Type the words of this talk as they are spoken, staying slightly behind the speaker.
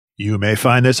You may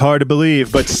find this hard to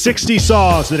believe, but 60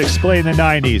 Songs That Explain the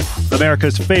 90s,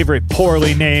 America's favorite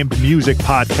poorly named music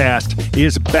podcast,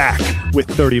 is back with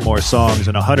 30 more songs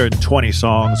and 120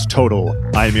 songs total.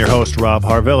 I am your host, Rob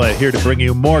Harvilla, here to bring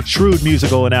you more shrewd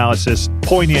musical analysis,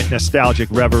 poignant nostalgic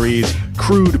reveries,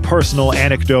 crude personal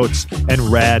anecdotes, and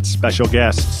rad special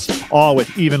guests, all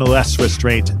with even less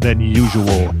restraint than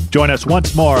usual. Join us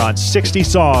once more on 60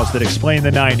 Songs That Explain the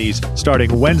 90s,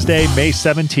 starting Wednesday, May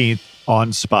 17th,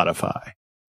 on Spotify.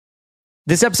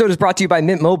 This episode is brought to you by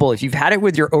Mint Mobile. If you've had it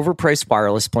with your overpriced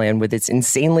wireless plan with its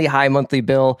insanely high monthly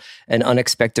bill and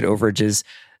unexpected overages,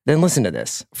 then listen to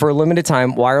this. For a limited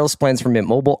time, wireless plans from Mint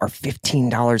Mobile are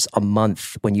 $15 a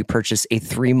month when you purchase a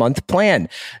 3-month plan.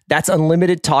 That's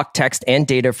unlimited talk, text, and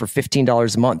data for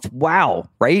 $15 a month. Wow,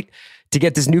 right? To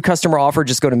get this new customer offer,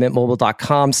 just go to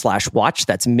mintmobile.com/watch.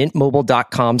 That's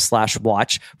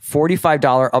mintmobile.com/watch.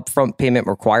 $45 upfront payment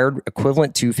required,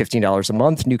 equivalent to $15 a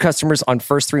month. New customers on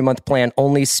first 3-month plan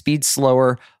only. Speed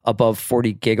slower, above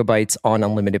 40 gigabytes on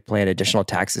unlimited plan. Additional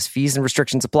taxes, fees, and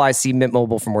restrictions apply. See Mint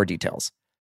Mobile for more details.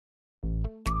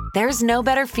 There's no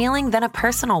better feeling than a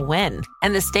personal win.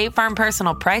 And the State Farm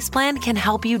Personal Price Plan can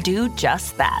help you do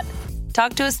just that.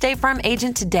 Talk to a State Farm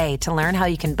agent today to learn how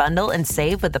you can bundle and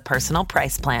save with the Personal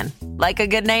Price Plan. Like a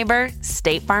good neighbor,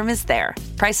 State Farm is there.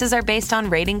 Prices are based on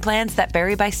rating plans that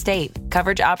vary by state.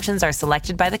 Coverage options are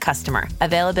selected by the customer.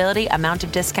 Availability, amount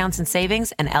of discounts and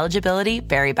savings, and eligibility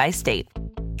vary by state.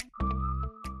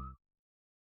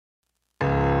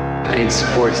 I need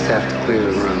support staff to clear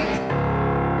the room.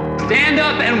 Stand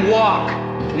up and walk.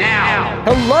 Now.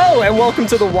 Hello and welcome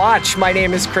to The Watch. My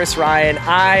name is Chris Ryan.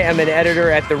 I am an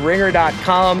editor at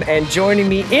TheRinger.com, and joining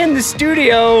me in the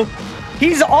studio,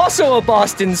 he's also a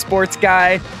Boston sports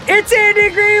guy. It's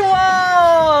Andy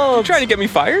Greenwald! You trying to get me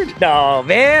fired? No,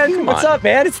 man. Come What's on. up,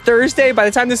 man? It's Thursday. By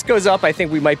the time this goes up, I think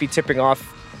we might be tipping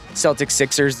off Celtics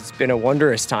Sixers. It's been a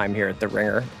wondrous time here at The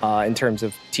Ringer in terms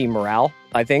of team morale,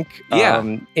 I think. Yeah.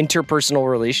 Interpersonal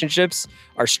relationships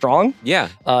are strong. Yeah.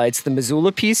 It's the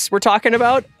Missoula piece we're talking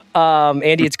about.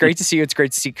 Andy, it's great to see you. It's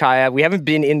great to see Kaya. We haven't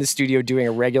been in the studio doing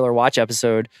a regular Watch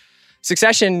episode.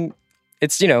 Succession,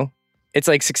 it's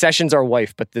like Succession's our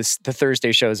wife, but the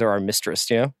Thursday shows are our mistress,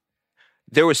 you know?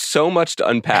 There was so much to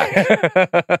unpack.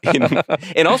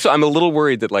 And also, I'm a little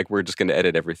worried that we're just going to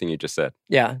edit everything you just said.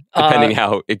 Yeah. Depending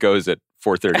how it goes at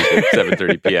 4:30 to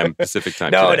 7:30 p.m. Pacific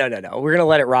time No. today. We're going to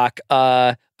let it rock.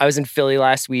 I was in Philly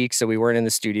last week, so we weren't in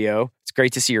the studio. It's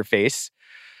great to see your face.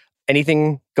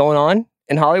 Anything going on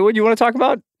in Hollywood you want to talk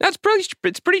about? It's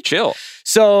pretty chill.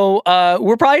 So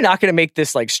we're probably not going to make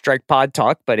this strike pod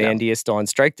talk, but no. Andy is still on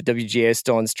strike. The WGA is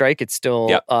still on strike. It's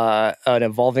still an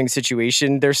evolving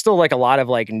situation. There's still a lot of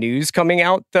news coming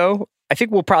out, though. I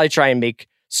think we'll probably try and make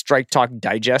strike talk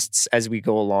digests as we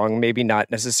go along. Maybe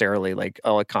not necessarily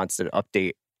a constant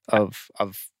update of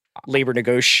labor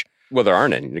negotiation. Well, there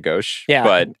aren't any negotiations. Yeah.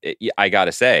 But I got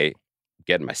to say,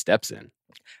 getting my steps in.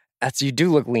 You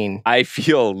do look lean. I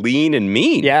feel lean and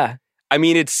mean. Yeah. I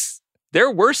mean, there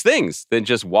are worse things than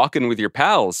just walking with your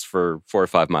pals for 4 or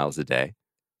 5 miles a day.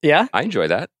 Yeah? I enjoy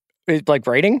that. Like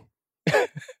writing?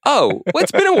 Oh, well,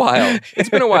 it's been a while. It's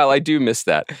been a while. I do miss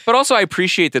that. But also, I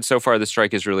appreciate that so far the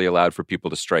strike has really allowed for people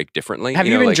to strike differently. Have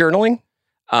you been journaling?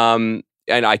 And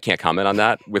I can't comment on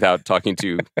that without talking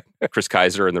to Chris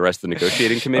Kaiser and the rest of the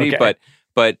negotiating committee. Okay.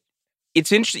 But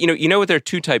it's interesting. You know what? There are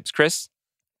two types, Chris?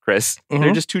 Mm-hmm.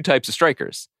 There are just two types of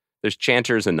strikers. There's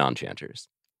chanters and non-chanters.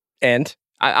 And?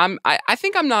 I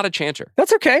think I'm not a chanter.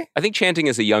 That's okay. I think chanting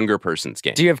is a younger person's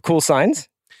game. Do you have cool signs?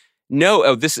 No.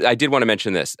 Oh, I did want to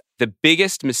mention this. The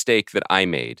biggest mistake that I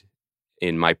made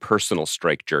in my personal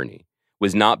strike journey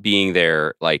was not being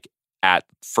there at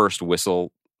first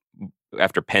whistle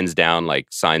after pens down,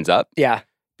 signs up. Yeah.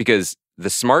 Because the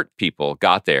smart people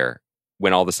got there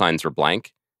when all the signs were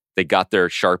blank. They got their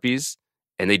Sharpies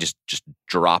and they just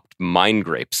dropped mind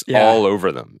grapes all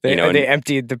over them. They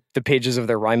emptied the pages of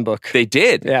their rhyme book. They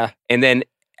did. Yeah. And then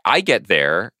I get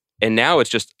there, and now it's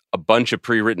just a bunch of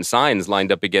pre-written signs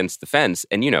lined up against the fence.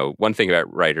 And, one thing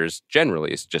about writers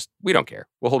generally is just, we don't care.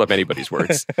 We'll hold up anybody's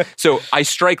words. So I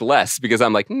strike less because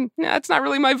I'm that's not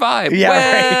really my vibe. Yeah,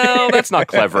 well, right. That's not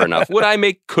clever enough.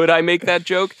 Could I make that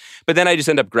joke? But then I just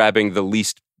end up grabbing the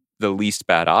least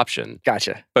bad option.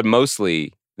 Gotcha. But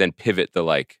mostly then pivot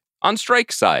the on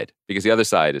strike side, because the other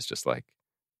side is just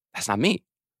that's not me.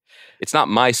 It's not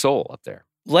my soul up there.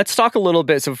 Let's talk a little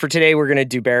bit. So for today, we're going to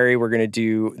do Barry. We're going to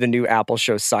do the new Apple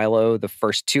show Silo, the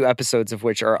first 2 episodes of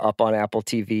which are up on Apple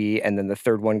TV. And then the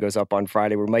third one goes up on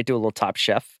Friday. We might do a little Top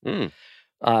Chef.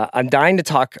 I'm dying to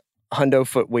talk Hundo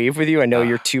Foot Wave with you. I know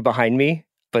you're 2 behind me,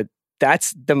 but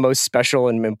that's the most special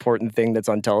and important thing that's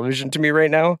on television to me right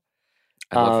now.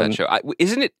 I love that show.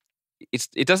 Isn't it?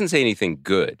 It doesn't say anything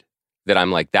good that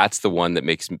I'm like, that's the one that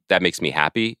makes me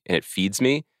happy and it feeds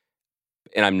me,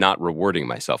 and I'm not rewarding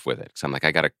myself with it because I'm like,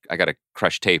 I gotta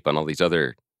crush tape on all these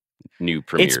other new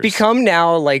premieres. It's become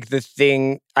now like the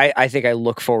thing I think I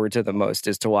look forward to the most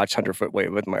is to watch 100-Foot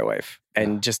Wave with my wife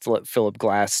and just let Philip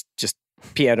Glass just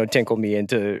piano tinkle me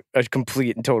into a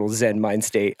complete and total Zen mind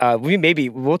state.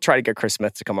 We'll try to get Chris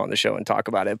Smith to come on the show and talk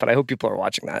about it, but I hope people are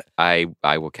watching that. I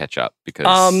will catch up because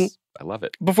I love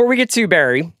it. Before we get to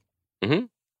Barry, Mhm.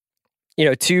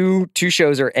 Two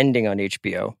shows are ending on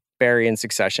HBO. Barry and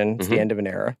Succession. It's the end of an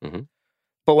era. Mhm.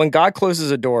 But when God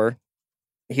closes a door,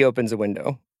 he opens a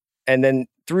window. And then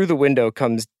through the window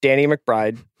comes Danny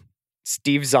McBride,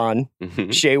 Steve Zahn,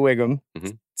 Mhm. Shea Wiggum,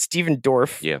 Mhm. Stephen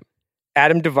Dorff, Yeah.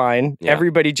 Adam Devine, Yeah.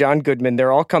 everybody, John Goodman.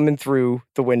 They're all coming through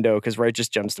the window because Righteous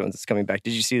Gemstones is coming back.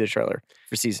 Did you see the trailer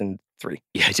for season 3?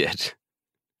 Yeah, I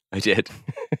did.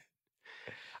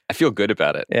 I feel good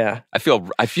about it. Yeah. I feel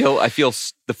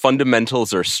the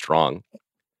fundamentals are strong,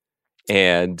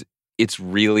 and it's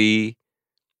really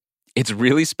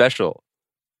special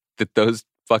that those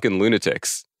fucking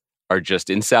lunatics are just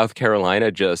in South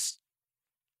Carolina, just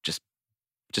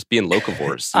being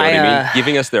locavores. You know what I mean?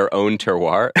 Giving us their own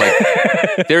terroir.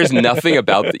 Like, there's nothing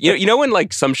about when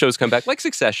like some shows come back, like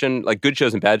Succession, like good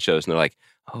shows and bad shows, and they're like,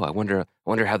 oh, I wonder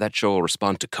how that show will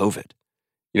respond to COVID.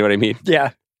 You know what I mean?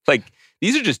 Yeah. Like,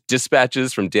 these are just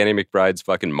dispatches from Danny McBride's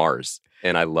fucking Mars,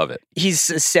 and I love it. He's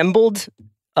assembled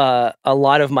a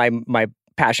lot of my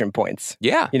passion points.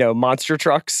 Yeah. Monster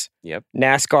trucks, Yep.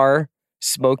 NASCAR,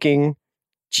 smoking,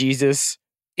 Jesus,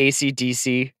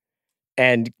 AC/DC,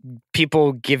 and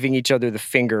people giving each other the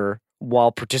finger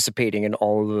while participating in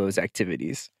all of those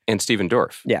activities. And Stephen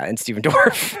Dorff. Yeah, and Stephen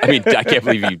Dorff. I mean, I can't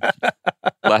believe you.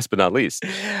 Last but not least.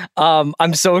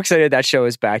 I'm so excited that show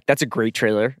is back. That's a great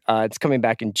trailer. It's coming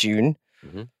back in June.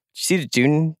 Mhm. Did you see the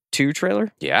Dune 2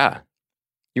 trailer? Yeah.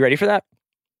 You ready for that?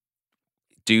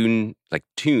 Dune, like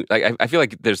Tune. Like, I feel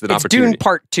like there's an It's opportunity. Dune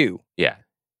Part 2. Yeah.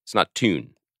 It's not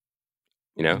Tune.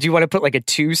 Do you want to put like a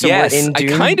 2 somewhere Yes, in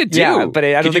Dune? I kind of do. Yeah, but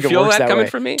I don't Could think you it feel works that coming way.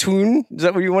 from me? Tune? Is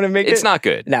that what you want to make it? It's not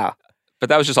good. No. But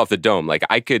that was just off the dome. Like,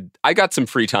 I got some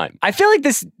free time. I feel like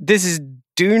this is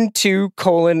Dune 2 :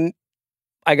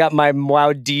 I got my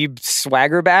Muad'Dib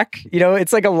swagger back.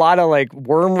 It's like a lot of like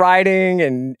worm riding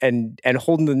and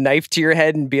holding the knife to your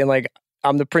head and being like,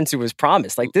 I'm the prince who was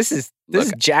promised. Like, this is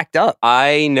jacked up.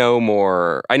 I know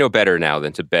better now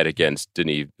than to bet against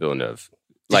Denis Villeneuve.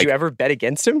 Did you ever bet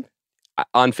against him?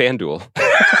 On FanDuel.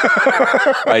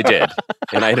 I did.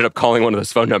 And I ended up calling one of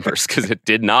those phone numbers because it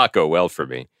did not go well for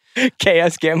me.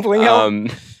 KS Gambling Help?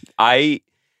 It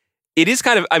is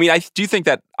kind of, I do think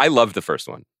that I loved the first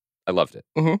one. I loved it.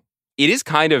 Mm-hmm. It is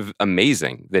kind of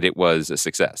amazing that it was a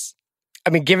success.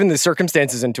 Given the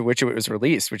circumstances into which it was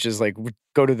released, which is like,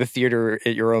 go to the theater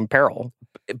at your own peril.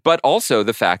 But also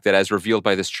the fact that, as revealed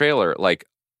by this trailer, like,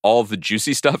 all the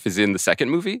juicy stuff is in the second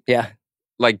movie. Yeah.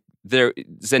 Like,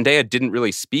 Zendaya didn't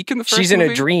really speak in the first movie. She's in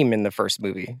a dream in the first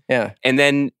movie. Yeah. And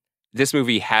then this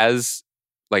movie has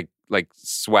like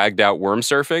swagged out worm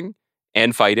surfing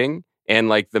and fighting and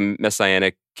like the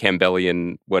messianic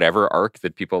Campbellian whatever arc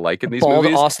that people like in these Bald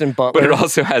movies. Austin Butler. But it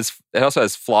also has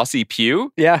Flossie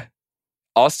Pugh. Yeah.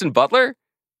 Austin Butler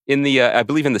in the I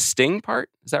believe in the Sting part.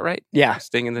 Is that right? Yeah.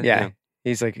 Sting in the Yeah.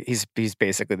 He's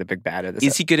basically the big bad of this.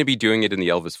 Is he going to be doing it in the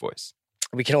Elvis voice?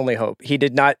 We can only hope. He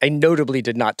did not. I notably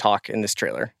did not talk in this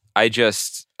trailer. I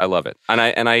love it, and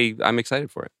I'm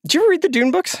excited for it. Did you ever read the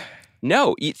Dune books?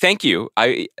 No, thank you.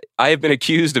 I have been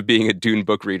accused of being a Dune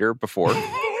book reader before.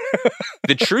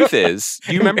 The truth is,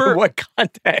 do you remember in what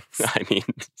context? I mean,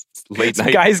 late Some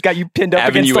night. guys got you pinned up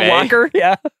Avenue against the A. locker.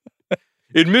 Yeah.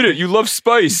 Admit it, you love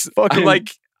spice. Fucking- I'm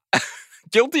like,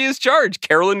 guilty as charged.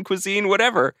 Carolyn cuisine,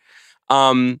 whatever.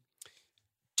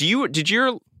 Did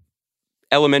your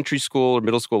elementary school or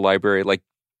middle school library, like,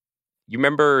 you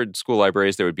remember school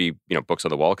libraries, there would be, books on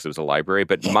the wall because it was a library,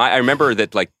 but I remember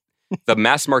that, like, the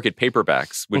mass market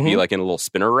paperbacks would be like in a little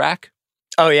spinner rack.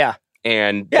 Oh yeah.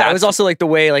 And yeah, it was also like the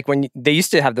way, like, when they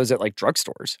used to have those at like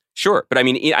drugstores. Sure. But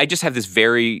I just have this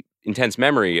very intense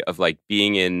memory of like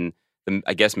being in the,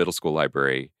 I guess, middle school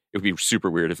library. It would be super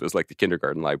weird if it was like the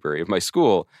kindergarten library of my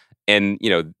school. And,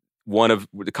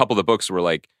 a couple of the books were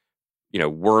like,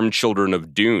 Worm Children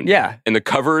of Dune. Yeah. And the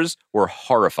covers were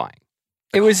horrifying.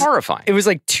 It was horrifying. It was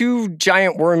like two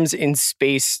giant worms in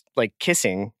space, like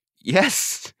kissing.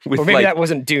 Yes. Or maybe that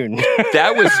wasn't Dune.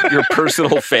 That was your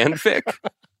personal fanfic.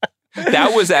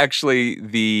 That was actually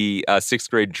the 6th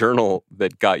grade journal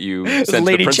that got you sent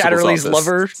Lady to the principal's Chatterley's office.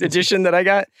 Lover edition that I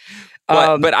got.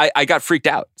 But I got freaked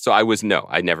out. So I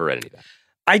never read any of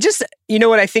that. You know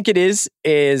what I think it is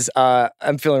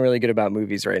I'm feeling really good about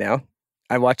movies right now.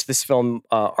 I watched this film,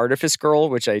 Artifice Girl,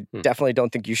 which I definitely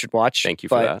don't think you should watch. Thank you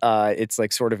for that. It's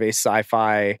like sort of a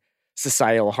sci-fi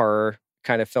societal horror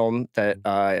kind of film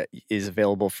that is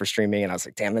available for streaming. And I was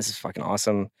like, damn, this is fucking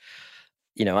awesome.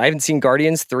 You know, I haven't seen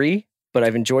Guardians 3, but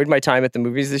I've enjoyed my time at the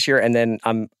movies this year. And then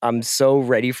I'm so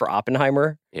ready for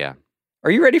Oppenheimer. Yeah.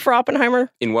 Are you ready for Oppenheimer?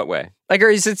 In what way? Like, or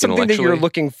is it something that you're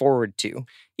looking forward to?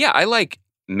 Yeah, I like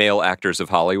male actors of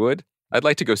Hollywood. I'd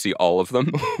like to go see all of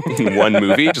them in one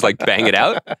movie, just like bang it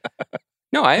out.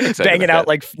 No, I am excited. Bang it out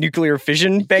like nuclear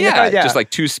fission? Bang it out? Yeah, just like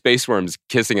two space worms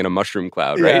kissing in a mushroom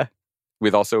cloud, right?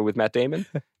 With Matt Damon.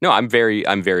 No, I'm very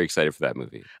excited for that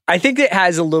movie. I think it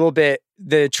has a little bit,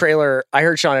 the trailer, I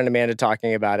heard Sean and Amanda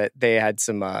talking about it. They had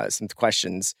some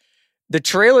questions. The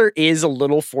trailer is a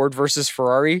little Ford versus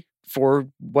Ferrari for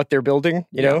what they're building,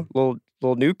 you know,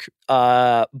 little nuke.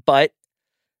 But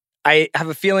I have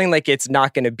a feeling like it's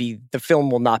not going to be, the film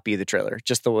will not be the trailer,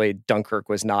 just the way Dunkirk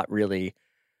was not really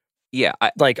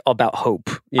like about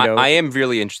hope. You know? I am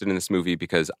really interested in this movie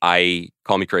because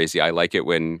call me crazy, I like it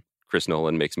when Chris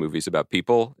Nolan makes movies about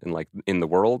people and like in the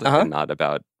world and not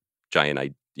about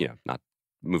giant, not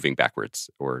moving backwards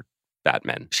or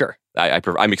Batman. Sure.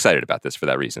 I'm excited about this for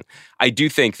that reason. I do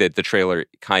think that the trailer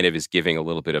kind of is giving a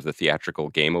little bit of the theatrical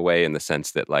game away in the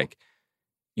sense that like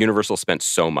Universal spent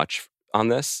so much on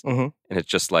this, and it's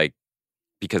just like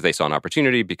because they saw an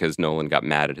opportunity, because Nolan got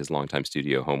mad at his longtime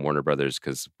studio home, Warner Brothers,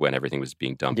 because when everything was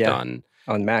being dumped on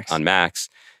Max.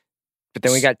 But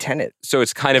then we got Tenet. So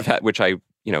it's kind of which I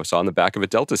saw in the back of a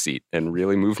Delta seat and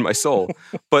really moved my soul.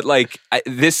 But like I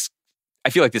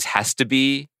feel like this has to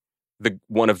be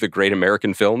one of the great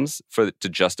American films to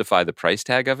justify the price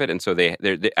tag of it, and so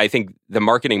I think the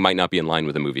marketing might not be in line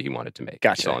with the movie he wanted to make.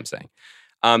 Gotcha. That's all I'm saying.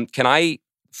 Can I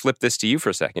flip this to you for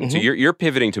a second? So you're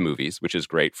pivoting to movies, which is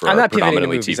great for I'm not pivoting to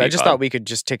predominantly movies. TV I just pod. thought we could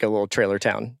just take a little trailer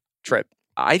town trip.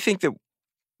 I think that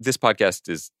this podcast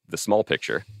is the small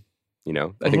picture.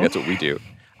 I think that's what we do.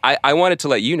 I wanted to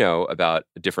let you know about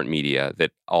a different media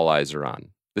that all eyes are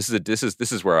on. This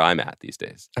is where I'm at these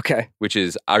days. Okay. Which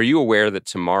is, are you aware that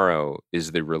tomorrow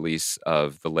is the release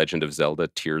of The Legend of Zelda: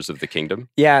 Tears of the Kingdom?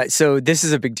 Yeah, so this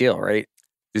is a big deal, right?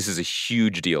 This is a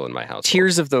huge deal in my house.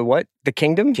 Tears of the what? The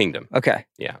Kingdom? Kingdom. Okay.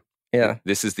 Yeah.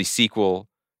 This is the sequel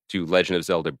to Legend of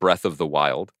Zelda: Breath of the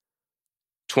Wild.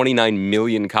 29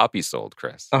 million copies sold,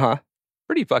 Chris.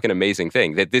 Pretty fucking amazing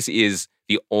thing that this is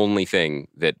the only thing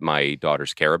that my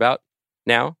daughters care about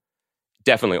now.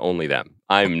 Definitely only them.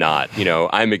 I'm not,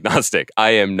 I'm agnostic.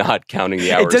 I am not counting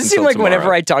the hours. It does seem like tomorrow.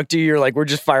 Whenever I talk to you, you're like, we're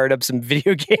just firing up some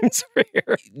video games over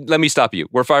here. Let me stop you.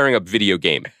 We're firing up video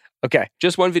game. Okay.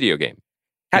 Just one video game.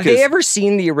 Have they ever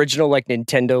seen the original like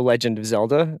Nintendo Legend of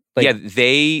Zelda? Like, yeah,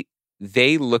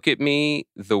 they look at me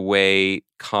the way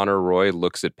Connor Roy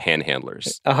looks at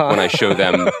panhandlers when I show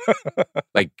them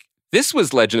like, this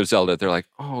was Legend of Zelda. They're like,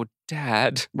 oh,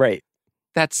 Dad. Right.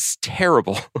 That's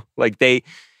terrible. Like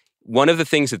one of the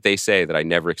things that they say that I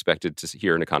never expected to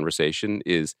hear in a conversation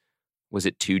is, was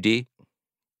it 2D?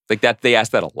 Like that, they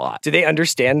ask that a lot. Do they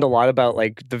understand a lot about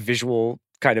like the visual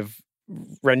kind of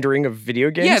rendering of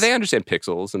video games? Yeah, they understand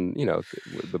pixels and,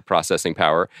 the processing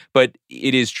power. But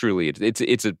it is truly,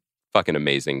 it's a fucking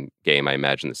amazing game. I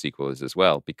imagine the sequel is as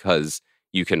well, because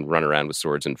you can run around with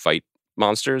swords and fight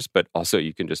monsters, but also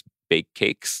you can just bake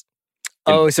cakes.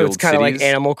 Oh, so it's kind of like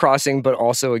Animal Crossing, but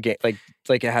also a game like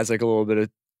it has like a little bit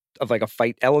of like a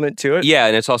fight element to it. Yeah,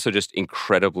 and it's also just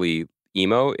incredibly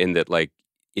emo in that like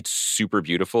it's super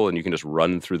beautiful and you can just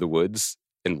run through the woods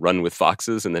and run with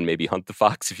foxes and then maybe hunt the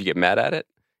fox if you get mad at it.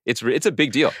 It's a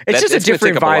big deal. It's just a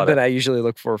different vibe than I usually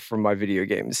look for from my video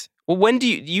games. Well, when do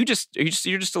you're just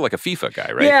still like a FIFA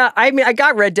guy, right? Yeah, I mean, I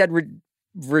got Red Dead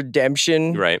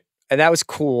Redemption, right, and that was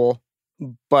cool,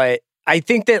 but I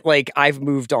think that like I've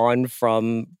moved on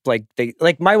from like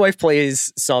my wife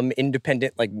plays some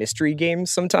independent like mystery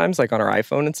games sometimes, like on her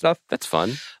iPhone and stuff. That's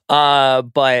fun.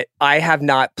 But I have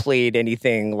not played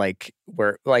anything like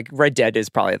where like Red Dead is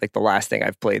probably like the last thing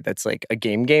I've played that's like a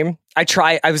game.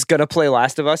 I was gonna play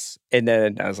Last of Us, and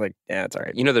then I was like, yeah, it's all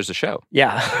right. There's a show.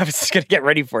 Yeah, I was just gonna get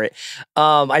ready for it.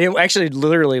 I didn't actually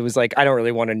literally was like, I don't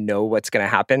really want to know what's gonna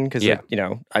happen because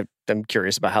I'm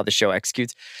curious about how the show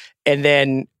executes, and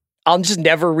then I'll just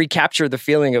never recapture the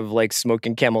feeling of like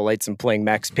smoking Camel Lights and playing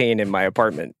Max Payne in my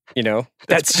apartment.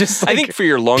 That's just like, I think for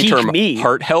your long-term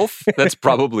heart health, that's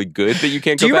probably good that you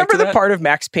can't go back to that. Do you remember the part of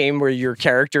Max Payne where your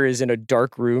character is in a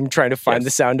dark room trying to find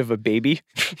the sound of a baby?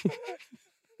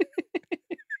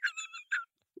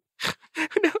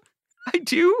 No, I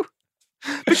do.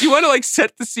 But you want to like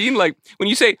set the scene, like when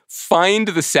you say "find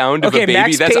the sound of a baby,"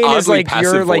 Max that's Payne oddly is like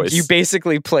passive you're voice. like you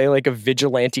basically play like a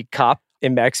vigilante cop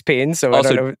in Max Payne. So also,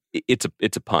 I don't know.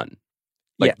 it's a pun,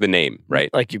 like the name, right?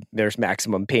 Like there's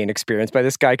maximum pain experienced by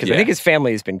this guy because I think his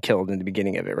family has been killed in the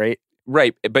beginning of it, right?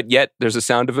 Right, but yet there's a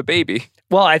sound of a baby.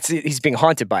 Well, he's being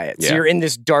haunted by it. So Yeah. you're in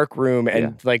this dark room,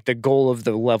 and like the goal of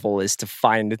the level is to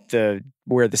find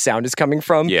where the sound is coming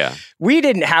from. Yeah, We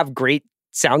didn't have great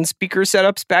sound speaker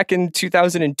setups back in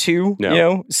 2002. No. You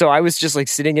know, so I was just like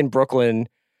sitting in Brooklyn.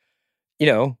 You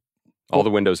know, all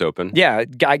the windows open. yeah,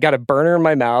 I got a burner in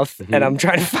my mouth, Mhm. and I'm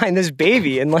trying to find this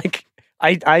baby, and like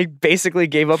I basically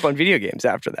gave up on video games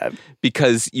after that.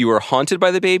 Because you were haunted by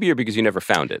the baby, or because you never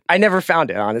found it? I never found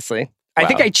it, honestly. I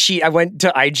think Wow. I went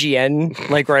to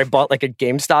IGN, like where I bought like a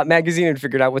GameStop magazine and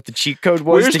figured out what the cheat code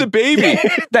was. Where's the baby?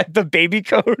 The baby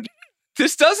code.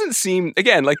 This doesn't seem,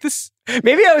 again, like this.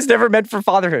 Maybe I was never meant for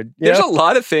fatherhood. you There's know? a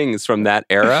lot of things from that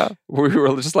era where we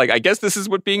were just like, I guess this is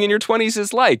what being in your 20s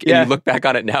is like. And Yeah. you look back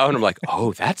on it now and I'm like,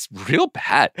 oh, that's real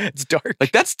bad. It's dark.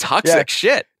 Like, that's toxic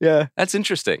shit. Yeah. That's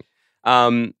interesting.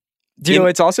 Do you know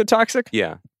what's also toxic?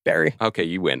 Yeah. Barry. Okay,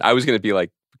 you win. I was going to be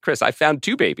like, Chris, I found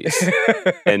 2 babies.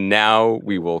 And now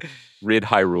we will rid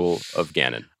Hyrule of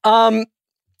Ganon.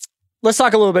 Let's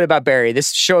talk a little bit about Barry.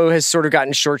 This show has sort of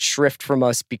gotten short shrift from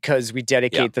us because we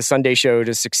dedicate the Sunday show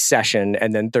to Succession,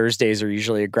 and then Thursdays are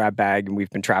usually a grab bag, and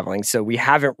we've been traveling. So we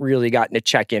haven't really gotten to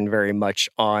check in very much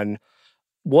on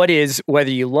what is, whether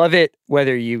you love it,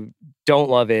 whether you don't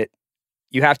love it,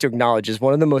 you have to acknowledge is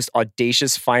one of the most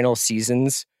audacious final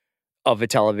seasons of a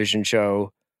television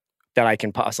show that I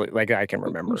can I can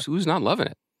remember. Who's not loving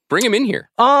it? Bring him in here.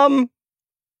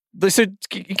 So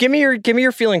give me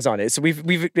your feelings on it. So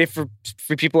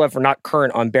for people that are not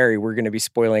current on Barry, we're going to be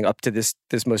spoiling up to this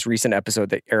most recent episode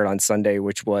that aired on Sunday,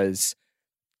 which was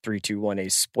 3, 2, 1, a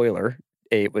spoiler.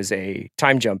 It was a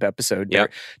time jump episode.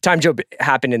 Yep. Time jump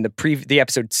happened in the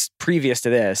episodes previous to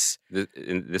this.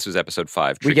 This was episode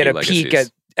 5. We get a Legacies.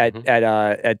 peek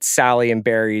at Sally and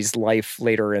Barry's life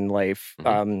later in life.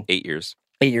 8 years.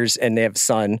 8 years, and they have a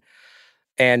son.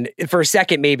 And for a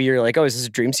second, maybe you're like, "Oh, is this a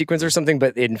dream sequence or something?"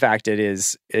 But in fact, it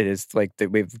is. It is like that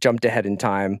we've jumped ahead in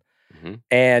time. Mm-hmm.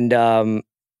 And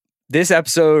this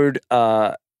episode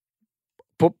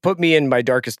put me in my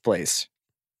darkest place.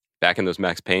 Back in those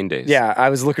Max Payne days. Yeah, I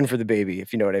was looking for the baby,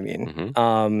 if you know what I mean.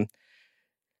 Mm-hmm.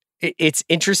 It's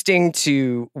interesting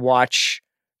to watch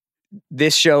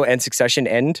this show and Succession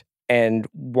end, and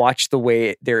watch the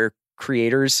way their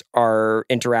creators are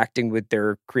interacting with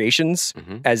their creations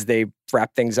as they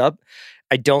wrap things up.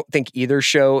 I don't think either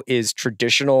show is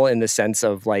traditional in the sense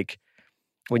of like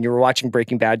when you were watching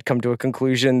Breaking Bad come to a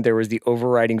conclusion, there was the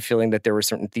overriding feeling that there were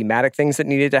certain thematic things that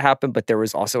needed to happen, but there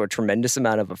was also a tremendous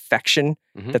amount of affection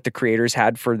that the creators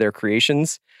had for their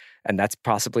creations. And that's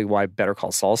possibly why Better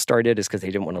Call Saul started, is because they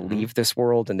didn't want to leave this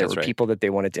world, and there were people that they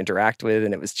wanted to interact with.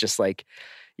 And it was just like,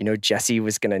 you know, Jesse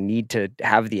was going to need to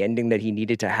have the ending that he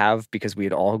needed to have because we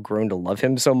had all grown to love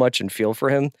him so much and feel for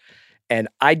him. And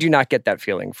I do not get that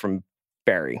feeling from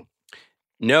Barry.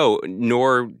 No,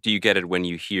 nor do you get it when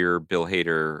you hear Bill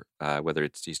Hader, whether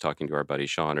he's talking to our buddy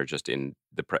Sean or just in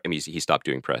the press. I mean, he stopped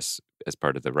doing press as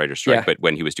part of the writer's strike, but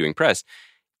when he was doing press,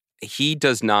 he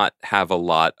does not have a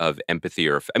lot of empathy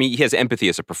he has empathy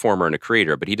as a performer and a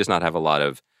creator, but he does not have a lot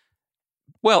of,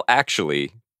 well,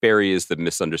 actually, Barry is the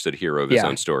misunderstood hero of his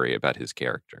own story about his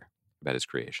character, about his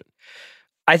creation.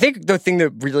 I think the thing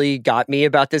that really got me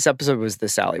about this episode was the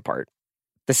Sally part,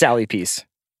 the Sally piece.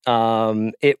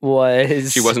 It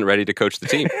was... She wasn't ready to coach the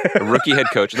team. A rookie head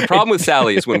coach. The problem with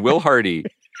Sally is when Will Hardy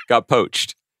got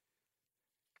poached.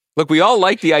 Look, we all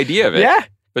like the idea of it,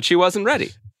 but she wasn't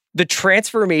ready. The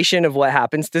transformation of what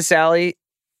happens to Sally,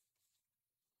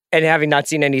 and having not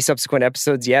seen any subsequent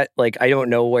episodes yet, like I don't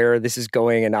know where this is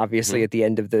going. And obviously at the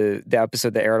end of the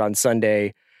episode that aired on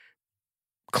Sunday,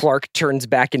 Clark turns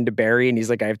back into Barry and he's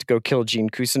like, I have to go kill Gene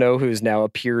Cousineau, who's now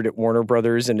appeared at Warner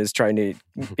Brothers and is trying to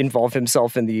involve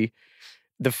himself in the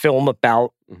film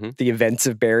about the events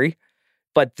of Barry.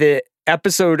 But the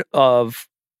episode of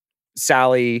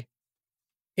Sally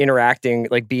interacting,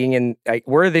 like being in, like,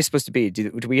 where are they supposed to be?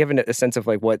 Do we have a sense of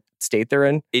like what state they're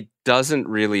in? It doesn't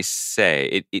really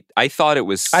say. I thought it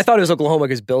was Oklahoma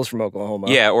because Bill's from Oklahoma.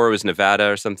 Yeah, or it was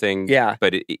Nevada or something. Yeah,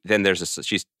 but then there's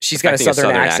she's got a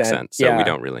southern accent, so we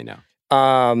don't really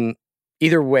know.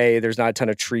 Either way, there's not a ton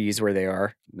of trees where they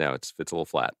are. No, it's a little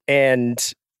flat.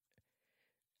 And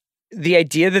the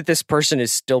idea that this person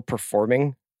is still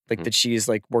performing, like that she is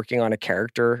like working on a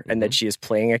character and that she is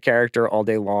playing a character all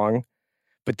day long,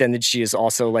 but then that she is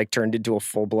also like turned into a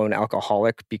full-blown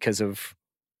alcoholic because of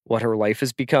what her life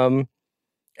has become,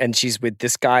 And she's with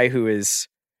this guy who is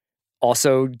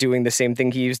also doing the same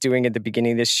thing he was doing at the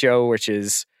beginning of this show, which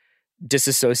is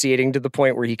disassociating to the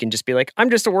point where he can just be like,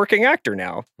 I'm just a working actor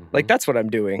now. Like, that's what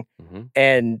I'm doing.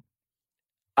 And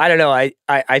I don't know.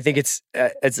 I think it's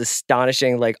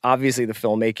astonishing. Like, obviously the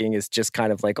filmmaking is just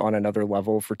kind of like on another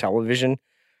level for television,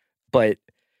 but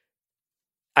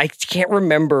I can't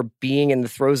remember being in the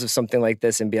throes of something like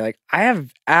this and be like, I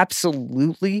have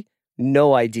absolutely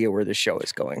no idea where this show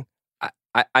is going.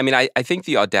 I mean, I think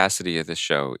the audacity of this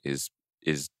show is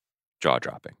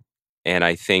jaw-dropping. And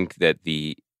I think that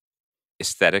the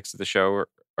aesthetics of the show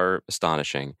are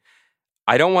astonishing.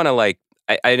 I don't want to like,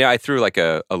 I know I threw like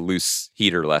a loose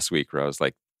heater last week where I was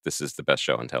like, this is the best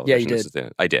show on television. Yeah, you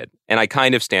did. I did. And I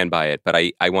kind of stand by it, but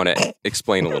I want to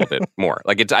explain a little bit more.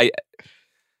 Like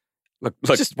look,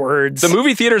 just words. The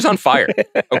movie theater's on fire.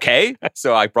 Okay.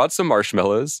 So I brought some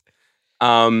marshmallows.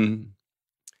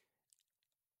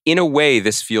 In a way,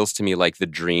 this feels to me like the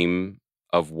dream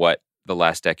of what the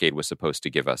last decade was supposed to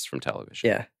give us from television.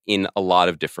 Yeah. In a lot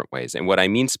of different ways. And what I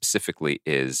mean specifically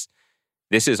is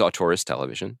this is Auteurist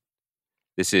television.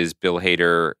 This is Bill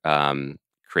Hader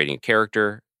creating a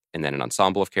character and then an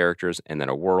ensemble of characters and then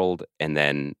a world and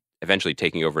then eventually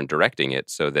taking over and directing it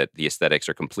so that the aesthetics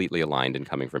are completely aligned and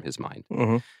coming from his mind.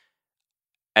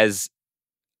 As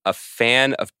a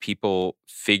fan of people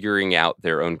figuring out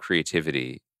their own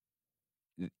creativity,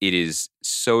 it is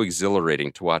so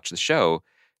exhilarating to watch the show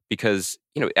because,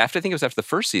 you know, I think it was after the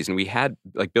first season, we had,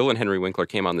 like, Bill and Henry Winkler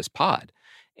came on this pod.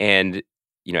 And,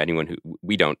 you know, anyone who,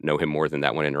 we don't know him more than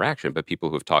that one interaction, but people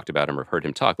who have talked about him or heard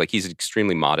him talk, like, he's an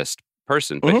extremely modest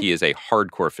person, but he is a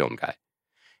hardcore film guy.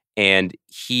 And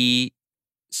he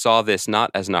saw this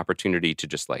not as an opportunity to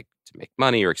just, like, to make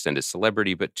money or extend his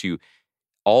celebrity, but to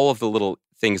all of the little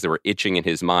things that were itching in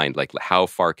his mind, like how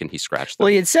far can he scratch them? Well,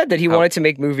 he had said that he wanted to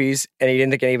make movies and he didn't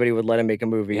think anybody would let him make a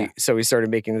movie. Yeah. So he started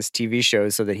making this TV show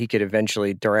so that he could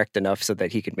eventually direct enough so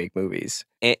that he could make movies.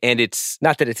 And it's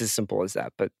not that it's as simple as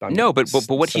that, but but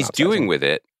what he's doing with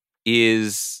it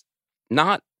is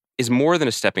more than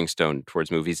a stepping stone towards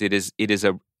movies. It is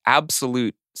a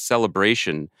absolute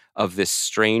celebration of this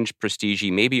strange,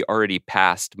 prestige-y, maybe already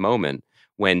past moment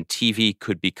when TV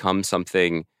could become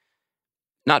something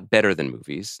not better than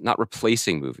movies, not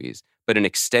replacing movies, but an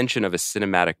extension of a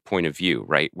cinematic point of view,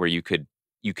 right? Where you could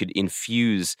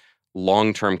infuse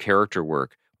long-term character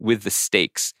work with the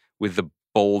stakes, with the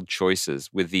bold choices,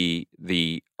 with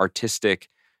the artistic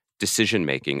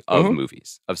decision-making of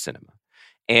movies, of cinema.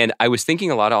 And I was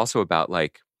thinking a lot also about,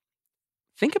 like,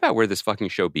 think about where this fucking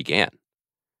show began,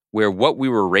 where what we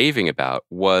were raving about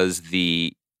was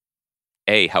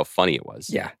how funny it was.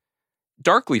 Yeah.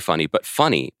 Darkly funny,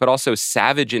 but also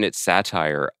savage in its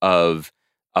satire of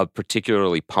a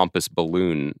particularly pompous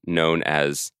balloon known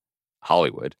as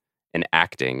Hollywood and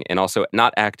acting, and also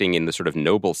not acting in the sort of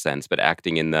noble sense, but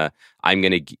acting in the, I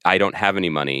don't have any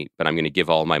money, but I'm going to give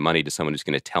all my money to someone who's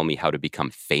going to tell me how to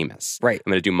become famous. Right. I'm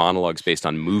going to do monologues based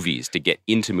on movies to get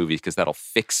into movies because that'll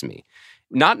fix me.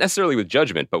 Not necessarily with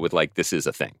judgment, but with, like, this is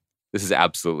a thing. This is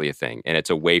absolutely a thing. And it's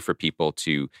a way for people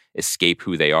to escape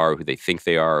who they are, who they think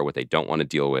they are, or what they don't want to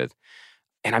deal with.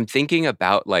 And I'm thinking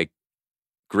about, like,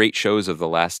 great shows of the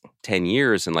last 10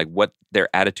 years and, like, what their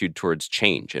attitude towards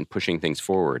change and pushing things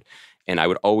forward. And I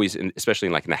would always, especially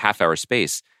in the half-hour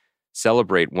space,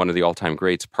 celebrate one of the all-time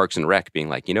greats, Parks and Rec, being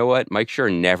like, you know what? Mike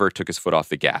Schur never took his foot off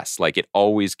the gas. Like, it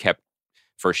always kept,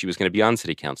 first she was going to be on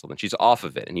city council, then she's off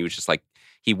of it. And he was just like,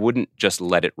 he wouldn't just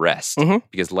let it rest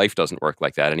because life doesn't work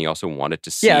like that. And he also wanted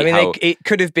to see how... like, it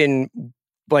could have been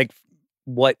like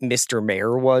what Mr.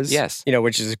 Mayor was. Yes. You know,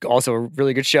 which is also a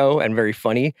really good show and very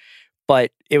funny.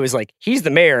 But it was like, he's the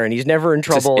mayor and he's never in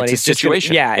trouble. It's and a he's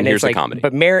situation. Just and here's it's like, the comedy.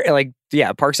 But Mayor, like,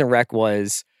 Parks and Rec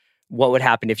was what would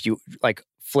happen if you, like,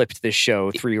 flipped this show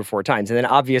 3 or 4 times. And then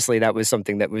obviously that was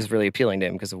something that was really appealing to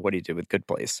him because of what he did with Good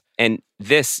Place. And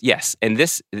this,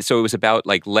 so it was about,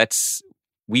 like,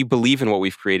 we believe in what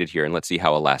we've created here and let's see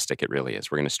how elastic it really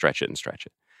is. We're going to stretch it and stretch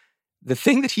it. The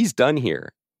thing that he's done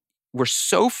here, we're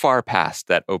so far past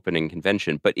that opening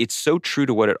convention, but it's so true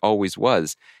to what it always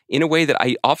was in a way that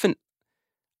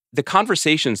the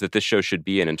conversations that this show should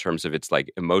be in terms of its, like,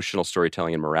 emotional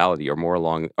storytelling and morality are more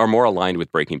aligned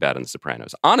with Breaking Bad and The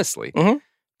Sopranos, honestly,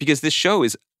 because this show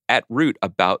is at root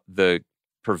about the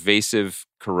pervasive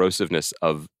corrosiveness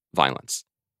of violence.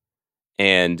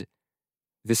 And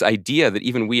this idea that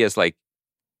even we as, like,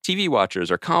 TV watchers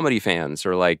or comedy fans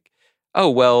are like, oh,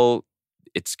 well,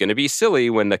 it's going to be silly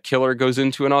when the killer goes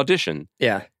into an audition.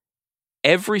 Yeah.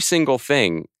 Every single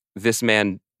thing this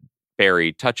man,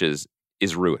 Barry, touches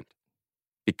is ruined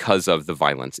because of the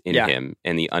violence in him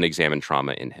and the unexamined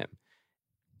trauma in him.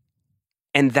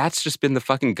 And that's just been the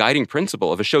fucking guiding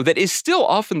principle of a show that is still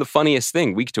often the funniest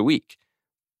thing week to week.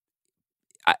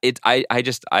 I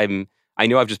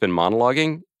know I've just been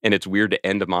monologuing, and it's weird to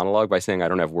end a monologue by saying I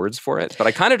don't have words for it, but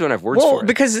I kind of don't have words for it.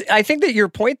 Because I think that your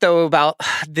point, though, about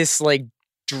this like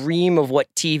dream of what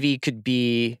TV could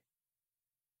be,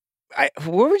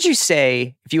 what would you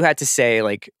say if you had to say,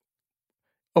 like,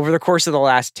 over the course of the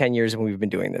last 10 years when we've been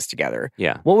doing this together,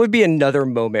 what would be another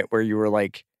moment where you were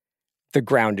like, the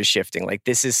ground is shifting, like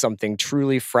this is something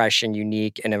truly fresh and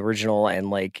unique and original, and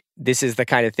like this is the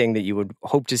kind of thing that you would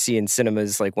hope to see in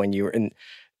cinemas, like when you were in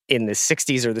the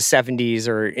 60s or the 70s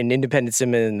or in independent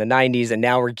cinema in the 90s, and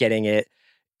now we're getting it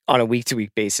on a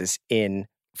week-to-week basis in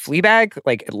Fleabag,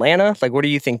 like Atlanta? Like, what are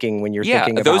you thinking when you're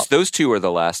thinking about... those two are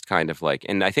the last kind of like,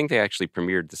 and I think they actually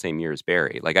premiered the same year as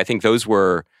Barry. Like, I think those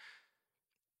were...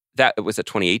 That was at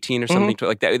 2018 or something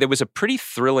like that. There was a pretty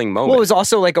thrilling moment. Well, it was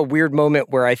also like a weird moment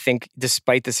where I think,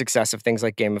 despite the success of things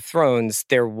like Game of Thrones,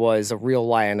 there was a real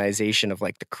lionization of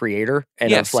like the creator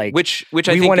and of like, which we I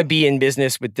think want to be in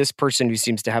business with this person who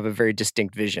seems to have a very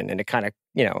distinct vision, and it kind of,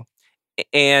 you know,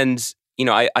 and you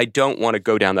know, I don't want to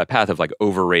go down that path of like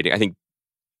overrating. I think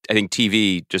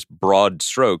TV, just broad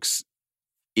strokes,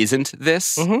 isn't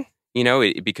this. You know,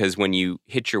 because when you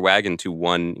hitch your wagon to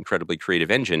one incredibly creative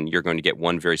engine, you're going to get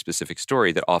one very specific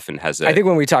story that often has a... I think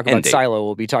when we talk about Silo,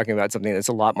 we'll be talking about something that's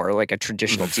a lot more like a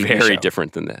traditional TV show. Very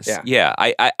different than this. Yeah.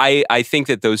 I think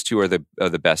that those two are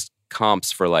the best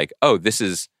comps for like, oh, this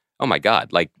is, oh my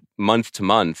God, like month to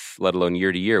month, let alone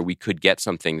year to year, we could get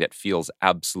something that feels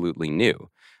absolutely new.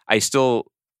 I still,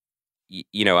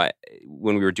 you know,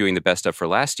 when we were doing the best stuff for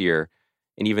last year,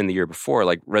 and even the year before,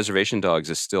 like Reservation Dogs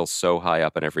is still so high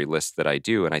up on every list that I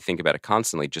do. And I think about it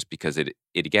constantly just because it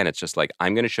again, it's just like,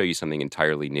 I'm going to show you something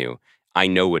entirely new. I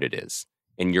know what it is,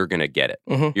 and you're going to get it.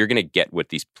 You're going to get what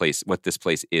this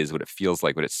place is, what it feels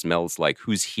like, what it smells like,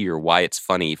 who's here, why it's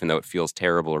funny, even though it feels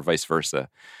terrible, or vice versa.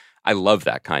 I love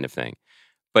that kind of thing.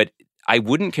 But I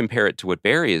wouldn't compare it to what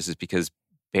Barry is because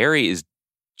Barry is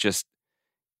just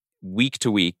week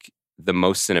to week the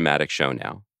most cinematic show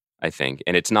now, I think.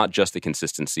 And it's not just the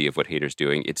consistency of what Hader's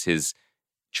doing, it's his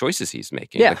choices he's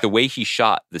making. Like the way he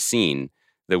shot the scene,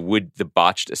 the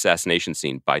botched assassination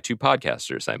scene by two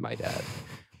podcasters, I might add,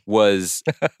 was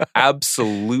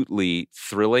absolutely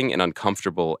thrilling and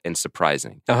uncomfortable and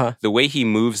surprising. The way he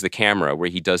moves the camera, where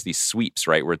he does these sweeps,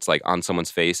 right, where it's like on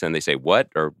someone's face and they say, what?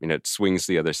 Or, you know, it swings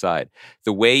to the other side.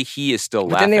 The way he is still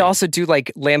laughing. But then they also do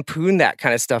like lampoon that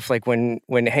kind of stuff, like when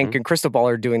Hank and Cristobal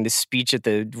are doing this speech at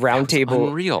the round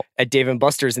table at Dave and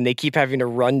Buster's, and they keep having to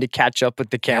run to catch up with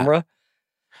the camera.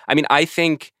 I mean, I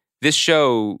think this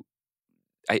show,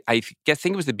 I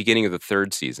think it was the beginning of the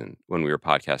third season when we were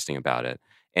podcasting about it.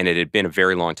 And it had been a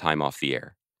very long time off the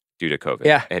air due to COVID.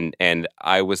 Yeah. And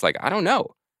I was like, I don't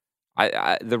know.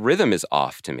 The rhythm is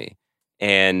off to me.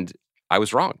 And I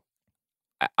was wrong.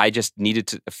 I just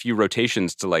needed a few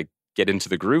rotations to like get into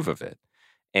the groove of it.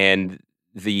 And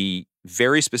the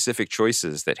very specific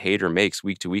choices that Hader makes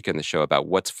week to week on the show about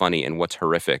what's funny and what's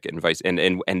horrific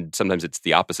and sometimes it's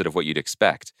the opposite of what you'd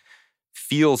expect,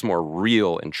 feels more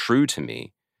real and true to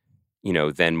me, you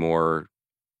know, than more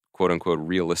quote unquote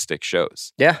realistic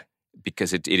shows. Yeah.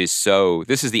 Because it is so,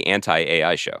 this is the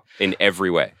anti-AI show in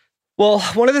every way. Well,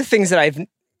 one of the things that I've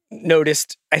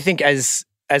noticed, I think as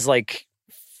like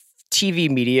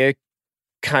TV media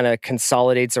kind of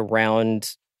consolidates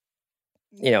around,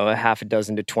 you know, a half a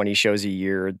dozen to 20 shows a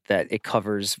year that it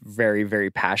covers very,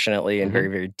 very passionately and very,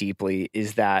 very deeply,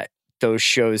 is that those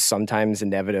shows sometimes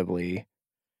inevitably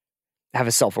have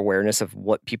a self-awareness of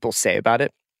what people say about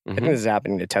it. I think this is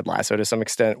happening to Ted Lasso to some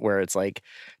extent, where it's like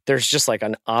there's just like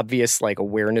an obvious like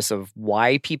awareness of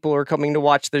why people are coming to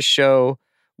watch this show,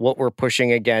 what we're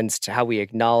pushing against, how we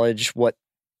acknowledge what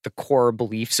the core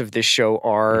beliefs of this show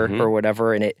are or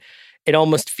whatever. And it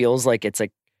almost feels like it's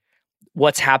like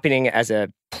what's happening as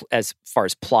far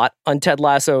as plot on Ted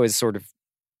Lasso is sort of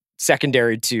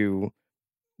secondary to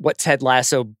what Ted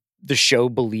Lasso, the show,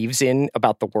 believes in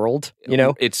about the world, you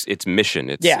know? It's mission.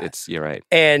 It's you're right.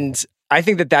 And I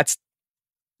think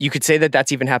you could say that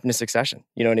that's even happened to Succession.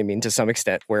 You know what I mean? To some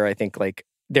extent, where I think like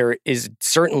there is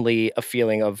certainly a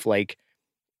feeling of like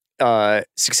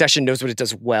Succession knows what it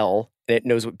does well, and it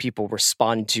knows what people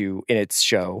respond to in its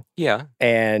show. Yeah.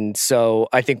 And so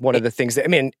I think one of the things that, I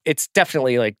mean, it's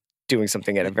definitely like doing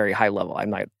something at a very high level. I'm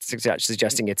not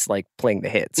suggesting it's like playing the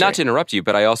hits. Not to interrupt you,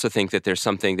 but I also think that there's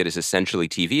something that is essentially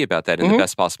TV about that in the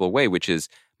best possible way, which is,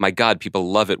 my God,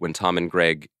 people love it when Tom and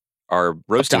Greg are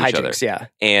roasting each other. Yeah.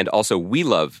 And also we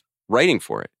love writing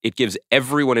for it. It gives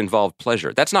everyone involved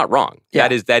pleasure. That's not wrong. Yeah.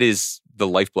 That is the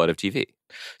lifeblood of TV.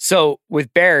 So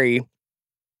with Barry,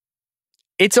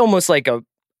 it's almost like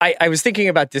I was thinking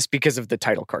about this because of the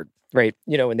title card, right?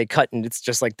 You know, when they cut and it's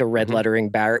just like the red lettering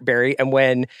Barry. And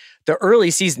when the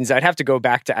early seasons, I'd have to go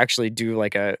back to actually do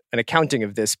like an accounting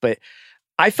of this, but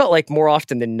I felt like more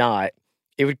often than not,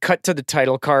 it would cut to the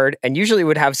title card and usually it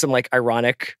would have some like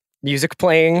ironic music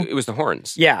playing. It was the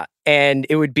horns. Yeah. And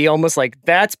it would be almost like,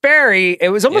 that's Barry. It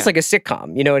was almost like a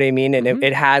sitcom, you know what I mean? And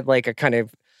it had like a kind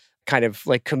of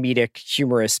like comedic,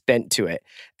 humorous bent to it.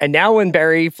 And now when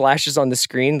Barry flashes on the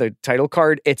screen, the title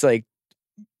card, it's like,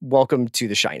 welcome to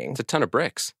The Shining. It's a ton of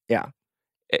bricks. Yeah.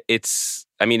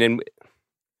 And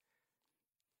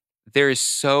there is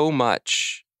so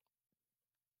much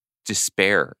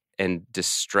despair and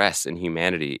distress and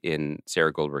humanity in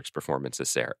Sarah Goldberg's performance as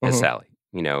Sally,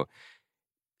 you know.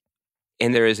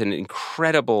 And there is an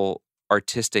incredible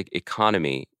artistic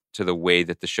economy to the way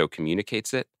that the show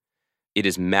communicates it. It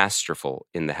is masterful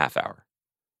in the half hour.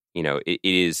 You know,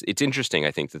 it's interesting,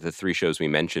 I think, that the three shows we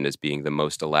mentioned as being the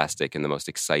most elastic and the most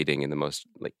exciting and the most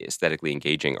like aesthetically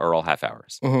engaging are all half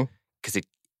hours. Because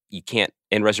you can't,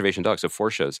 and Reservation Dogs, so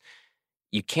 4 shows,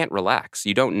 you can't relax.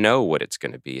 You don't know what it's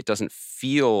going to be.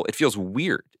 It feels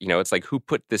weird. You know, it's like, who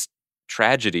put this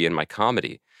tragedy in my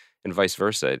comedy and vice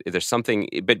versa? There's something,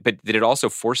 but that it also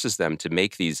forces them to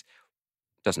make these,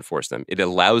 doesn't force them, it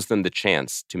allows them the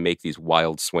chance to make these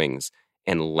wild swings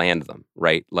and land them,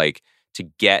 right? Like to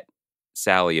get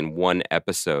Sally in one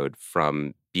episode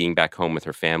from being back home with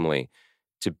her family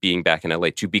to being back in LA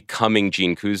to becoming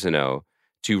Gene Cousineau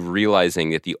to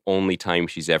realizing that the only time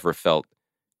she's ever felt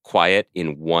quiet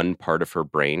in one part of her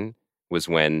brain was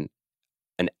when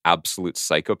an absolute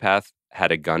psychopath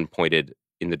had a gun pointed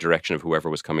in the direction of whoever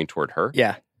was coming toward her.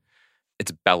 Yeah.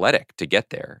 It's balletic to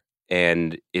get there.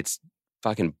 And it's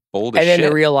fucking bold as shit. And then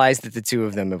to realize that the two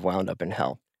of them have wound up in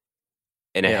hell.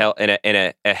 In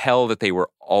a hell that they were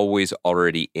always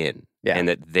already in. Yeah. And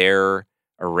that their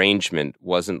arrangement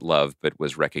wasn't love, but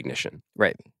was recognition.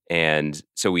 Right. And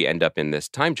so we end up in this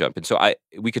time jump. And so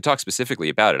we could talk specifically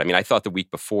about it. I mean, I thought the week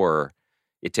before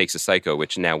It Takes a Psycho,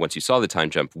 which now once you saw the time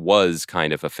jump was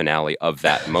kind of a finale of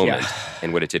that moment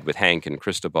and what it did with Hank and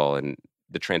Cristobal and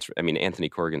the transfer. I mean, Anthony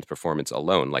Corrigan's performance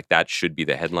alone, like that should be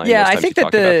the headline. Yeah, I think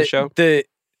that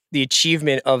the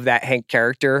achievement of that Hank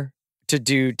character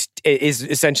is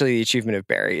essentially the achievement of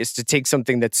Barry, is to take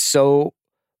something that's so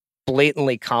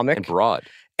blatantly comic and broad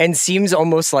and seems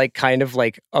almost like kind of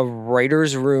like a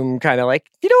writer's room kind of like,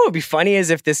 you know what would be funny is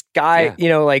if this guy, you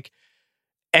know, like,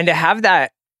 and to have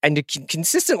that and to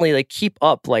consistently like keep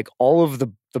up like all of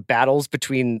the battles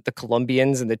between the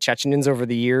Colombians and the Chechens over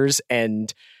the years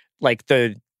and like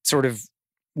the sort of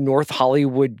North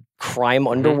Hollywood crime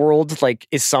underworld like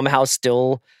is somehow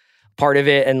still part of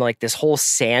it, and like this whole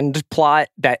sand plot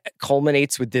that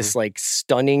culminates with this like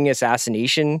stunning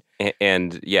assassination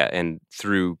and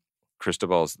through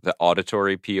Cristobal's the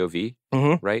auditory POV,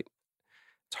 right?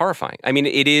 It's horrifying. I mean,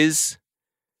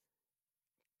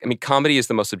 comedy is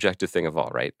the most subjective thing of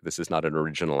all, right? This is not an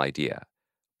original idea,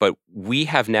 but we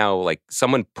have now like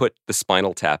someone put the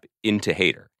Spinal Tap into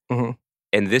Hader,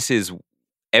 and this is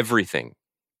everything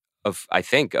of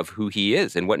who he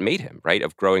is and what made him, right?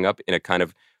 Of growing up in a kind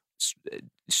of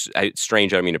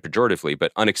strange, I don't mean it pejoratively,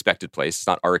 but unexpected place. It's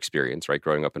not our experience, right?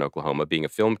 Growing up in Oklahoma, being a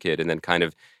film kid, and then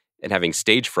and having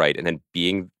stage fright, and then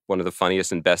being one of the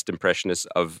funniest and best impressionists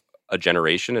of a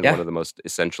generation and one of the most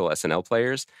essential SNL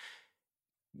players.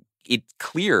 It's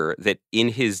clear that in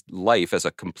his life as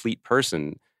a complete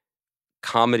person,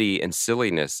 comedy and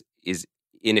silliness is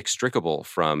inextricable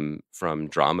from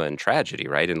drama and tragedy,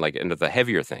 right? And like into the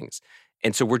heavier things.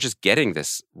 And so we're just getting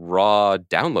this raw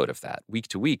download of that week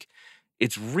to week.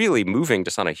 It's really moving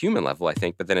just on a human level, I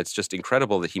think, but then it's just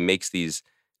incredible that he makes these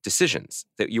decisions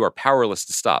that you are powerless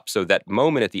to stop. So that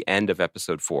moment at the end of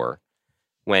episode 4,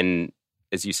 when,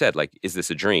 as you said, like, is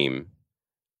this a dream?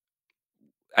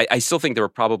 I still think there were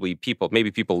probably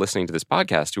maybe people listening to this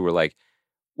podcast who were like,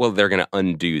 well, they're going to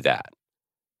undo that,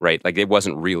 right? Like it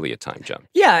wasn't really a time jump.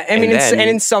 Yeah, I mean, and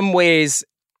in some ways,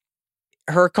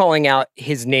 her calling out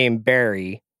his name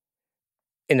Barry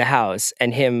in the house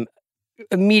and him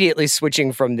immediately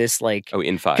switching from this like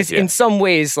in 5, because in some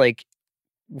ways like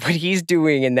what he's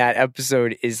doing in that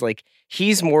episode is like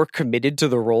he's more committed to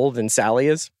the role than Sally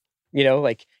is, you know,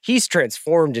 like he's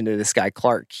transformed into this guy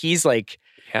Clark. He's like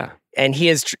and he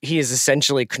is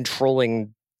essentially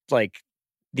controlling like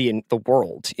the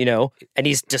world, you know, and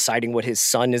he's deciding what his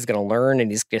son is going to learn, and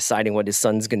he's deciding what his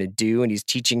son's going to do, and he's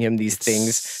teaching him these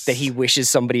things that he wishes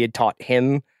somebody had taught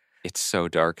him. It's so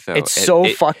dark, though. It's so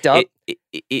fucked up.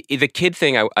 The kid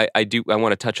thing I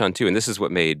want to touch on too, and this is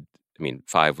what made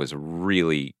 5 was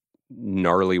really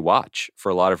gnarly watch for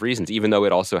a lot of reasons, even though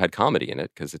it also had comedy in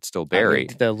it because it's still Barry.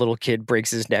 The little kid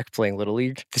breaks his neck playing Little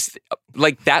League.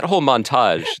 Like that whole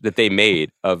montage that they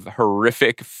made of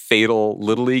horrific, fatal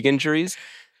Little League injuries.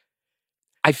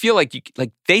 I feel like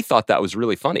they thought that was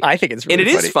really funny. I think it's really funny.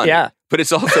 And it is funny, yeah. But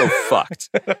it's also fucked.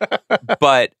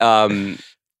 But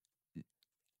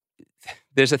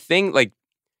there's a thing like,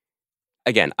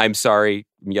 again, I'm sorry,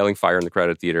 I'm yelling fire in the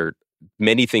crowded theater.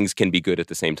 Many things can be good at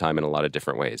the same time in a lot of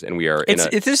different ways, and we are.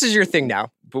 This is your thing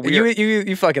now. But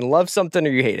you fucking love something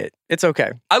or you hate it. It's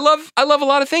okay. I love a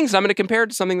lot of things. I'm going to compare it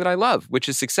to something that I love, which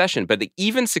is Succession. But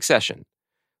even Succession,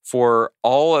 for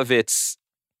all of its,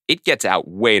 it gets out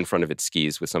way in front of its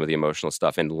skis with some of the emotional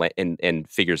stuff and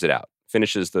figures it out.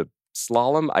 Finishes the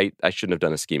slalom. I shouldn't have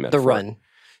done a ski metaphor. The run.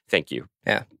 Thank you.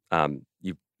 Yeah.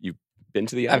 You've been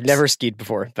to the Alps? I've never skied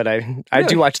before, but I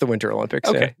do watch the Winter Olympics.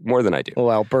 Okay, yeah. more than I do. Well,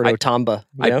 Alberto Tamba.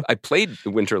 I played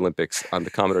the Winter Olympics on the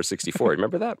Commodore 64.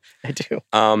 Remember that? I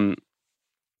do.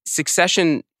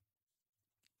 Succession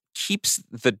keeps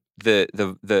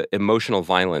the emotional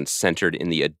violence centered in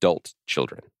the adult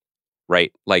children,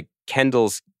 right? Like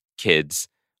Kendall's kids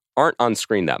aren't on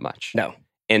screen that much. No.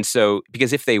 And so,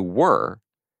 because if they were,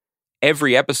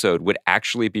 every episode would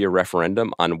actually be a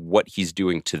referendum on what he's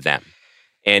doing to them.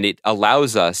 And it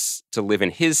allows us to live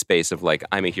in his space of like,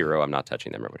 I'm a hero, I'm not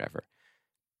touching them or whatever.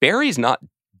 Barry's not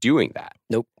doing that.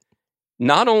 Nope.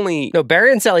 Not only... No,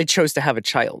 Barry and Sally chose to have a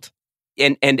child.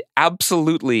 And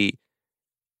absolutely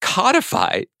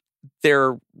codify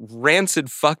their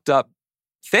rancid, fucked up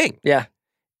thing. Yeah.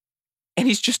 And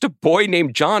he's just a boy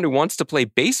named John who wants to play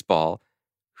baseball,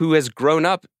 who has grown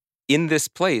up in this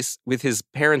place with his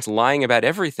parents lying about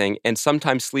everything and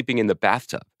sometimes sleeping in the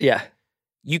bathtub. Yeah.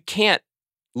 You can't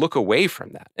look away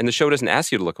from that. And the show doesn't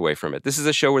ask you to look away from it. This is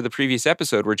a show where the previous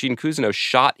episode where Gene Cousineau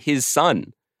shot his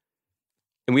son.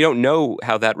 And we don't know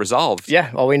how that resolved.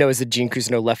 Yeah. All we know is that Gene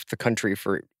Cousineau left the country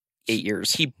for 8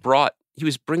 years. He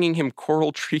was bringing him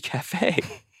Coral Tree Cafe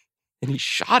and he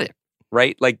shot him,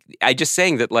 right? Like, I just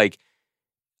saying that like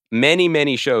many,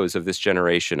 many shows of this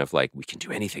generation of like, we can do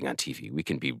anything on TV. We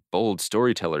can be bold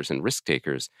storytellers and risk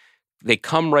takers. They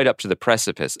come right up to the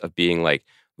precipice of being like,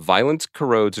 violence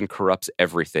corrodes and corrupts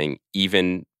everything,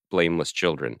 even blameless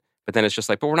children. But then it's just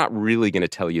like, but we're not really going to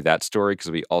tell you that story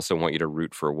because we also want you to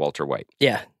root for Walter White.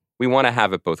 Yeah. We want to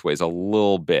have it both ways a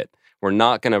little bit. We're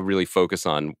not going to really focus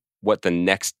on what the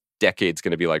next decade's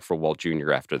going to be like for Walt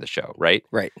Jr. after the show, right?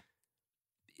 Right.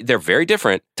 They're very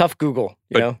different. Tough Google,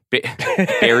 you know?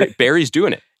 Barry's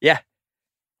doing it. Yeah.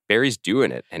 Barry's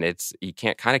doing it. And you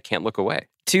can't look away.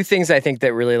 Two things I think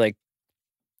that really like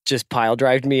just pile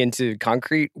drived me into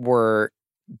concrete were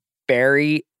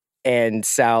Barry and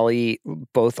Sally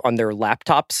both on their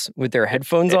laptops with their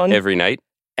headphones on every night,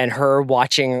 and her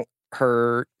watching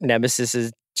her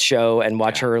nemesis's show and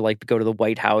watch her like go to the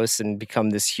White House and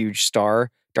become this huge star,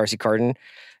 Darcy Carden,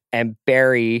 and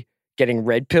Barry getting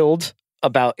red pilled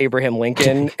about Abraham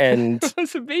Lincoln and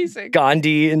that's amazing,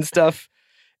 Gandhi and stuff,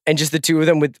 and just the two of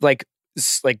them with like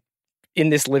in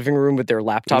this living room with their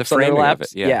laptops on their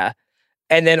laps. Yeah.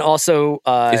 And then also...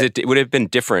 would it have been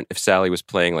different if Sally was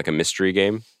playing like a mystery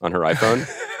game on her iPhone?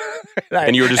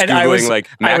 And you were just Googling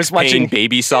Max Payne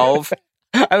baby solve?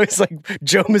 I was like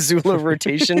Joe Missoula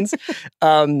rotations.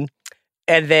 And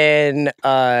then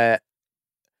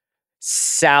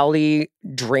Sally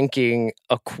drinking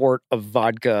a quart of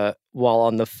vodka while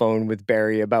on the phone with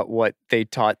Barry about what he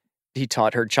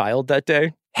taught her child that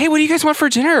day. Hey, what do you guys want for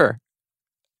dinner?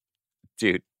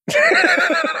 Dude.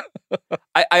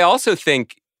 I also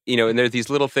think, and there are these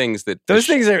little things that... Those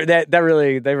things that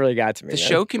really got to me. The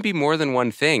show can be more than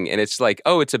one thing. And it's like,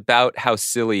 it's about how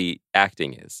silly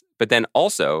acting is. But then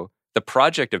also, the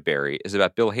project of Barry is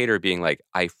about Bill Hader being like,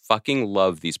 I fucking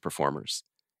love these performers.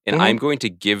 And I'm going to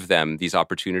give them these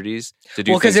opportunities to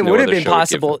do things because it no would have other been show would give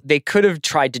possible. them. They could have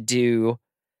tried to do...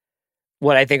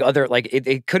 what I think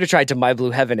it could have tried to My Blue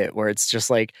Heaven it, where it's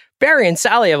just like Barry and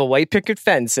Sally have a white picket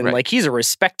fence and like he's a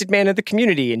respected man of the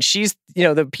community and she's,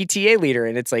 the PTA leader.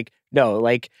 And it's like, no,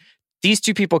 like these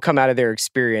two people come out of their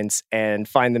experience and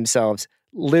find themselves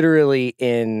literally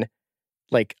in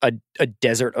like a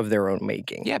desert of their own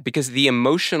making. Yeah, because the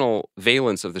emotional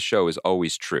valence of the show is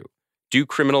always true. Do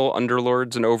criminal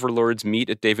underlords and overlords meet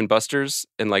at Dave & Buster's?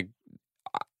 And like,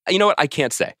 you know what? I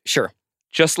can't say. Sure.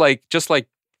 Just like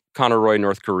Conor Roy,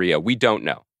 North Korea. We don't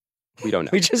know. We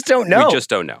just don't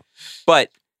know. But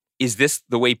is this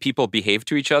the way people behave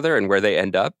to each other and where they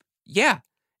end up? Yeah.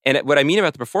 And what I mean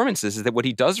about the performances is that what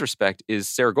he does respect is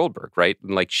Sarah Goldberg, right?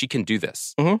 And like she can do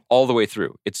this all the way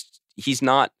through. He's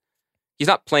not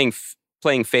playing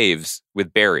faves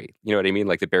with Barry. You know what I mean?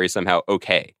 Like that Barry's somehow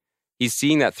okay. He's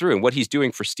seeing that through. And what he's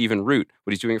doing for Stephen Root,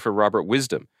 what he's doing for Robert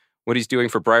Wisdom, what he's doing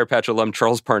for Briar Patch alum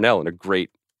Charles Parnell in a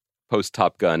great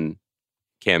post-Top Gun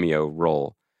cameo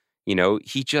role.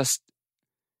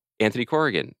 Anthony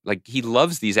Corrigan, like, he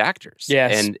loves these actors.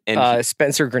 Yes. And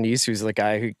Spencer Gurnese, who's the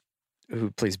guy who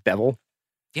plays Bevel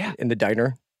in the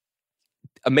diner.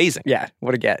 Amazing. Yeah,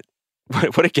 what a get.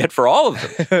 What a get for all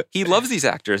of them. He loves these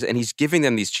actors and he's giving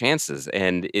them these chances.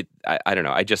 And I don't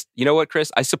know. I just, you know what,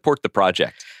 Chris? I support the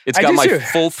project. It's got my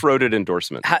full-throated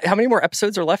endorsement. How many more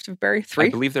episodes are left of Barry? 3? I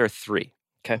believe there are 3.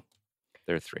 Okay.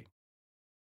 There are 3.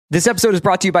 This episode is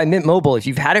brought to you by Mint Mobile. If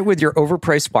you've had it with your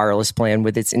overpriced wireless plan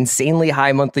with its insanely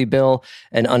high monthly bill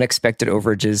and unexpected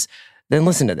overages, then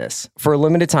listen to this. For a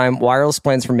limited time, wireless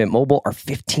plans from Mint Mobile are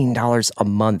 $15 a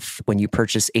month when you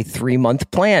purchase a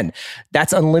 3-month plan.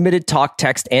 That's unlimited talk,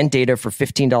 text, and data for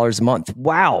 $15 a month.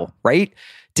 Wow, right?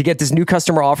 To get this new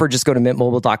customer offer, just go to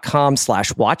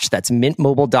mintmobile.com/watch. That's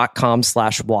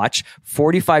mintmobile.com/watch.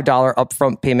 $45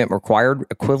 upfront payment required,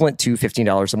 equivalent to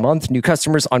 $15 a month. New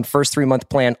customers on first 3-month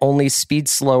plan only. Speed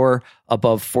slower,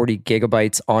 above 40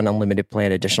 gigabytes on unlimited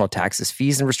plan. Additional taxes,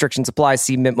 fees, and restrictions apply.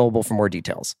 See Mint Mobile for more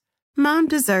details. Mom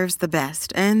deserves the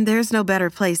best, and there's no better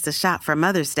place to shop for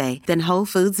Mother's Day than Whole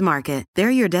Foods Market. They're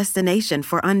your destination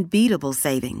for unbeatable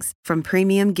savings, from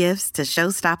premium gifts to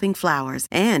show-stopping flowers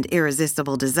and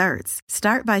irresistible desserts.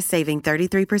 Start by saving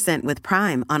 33% with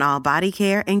Prime on all body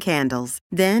care and candles.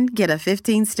 Then get a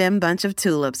 15-stem bunch of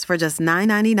tulips for just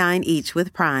 $9.99 each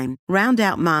with Prime. Round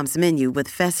out Mom's menu with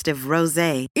festive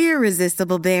rosé,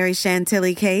 irresistible berry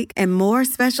chantilly cake, and more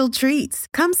special treats.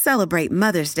 Come celebrate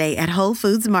Mother's Day at Whole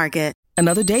Foods Market.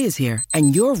 Another day is here,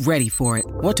 and you're ready for it.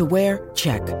 What to wear?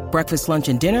 Check. Breakfast, lunch,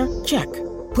 and dinner? Check.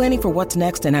 Planning for what's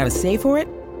next and how to save for it?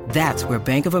 That's where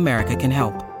Bank of America can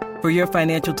help. For your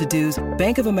financial to-dos,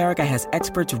 Bank of America has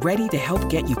experts ready to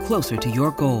help get you closer to your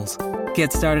goals.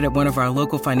 Get started at one of our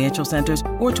local financial centers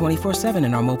or 24/7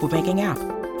 in our mobile banking app.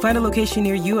 Find a location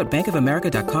near you at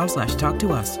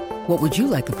bankofamerica.com/talktous. What would you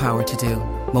like the power to do?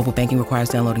 Mobile banking requires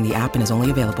downloading the app and is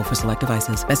only available for select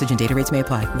devices. Message and data rates may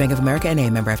apply. Bank of America N.A.,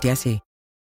 member FDIC.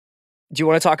 Do you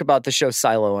want to talk about the show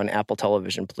Silo on Apple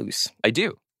Television Plus? I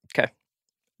do. Okay.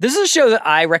 This is a show that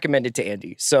I recommended to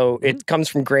Andy. So it comes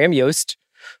from Graham Yost,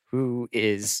 who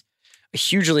is a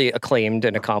hugely acclaimed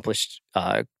and accomplished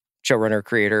showrunner,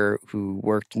 creator who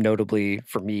worked notably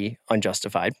for me on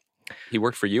Justified. He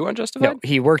worked for you on Justified? No,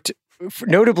 he worked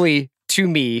notably to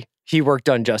me. He worked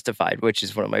on Justified, which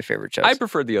is one of my favorite shows. I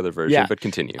preferred the other version, but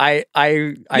continue.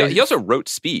 He also wrote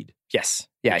Speed. Yes.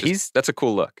 Yeah, that's a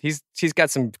cool look. He's got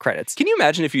some credits. Can you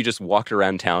imagine if you just walked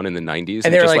around town in the 90s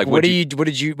and they're just like, what do you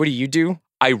do?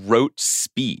 I wrote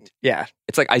Speed. Yeah.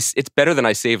 It's like it's better than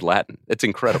I saved Latin. It's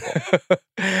incredible.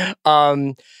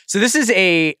 So this is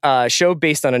a show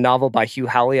based on a novel by Hugh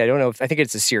Howley. I think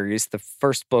it's a series. The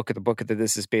first book of the book that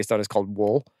this is based on is called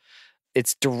Wool.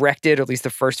 It's directed, or at least the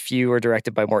first few are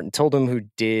directed by Martin Tildum, who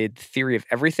did Theory of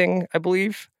Everything, I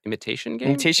believe. Imitation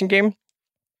Game?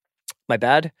 My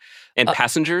bad. And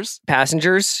Passengers?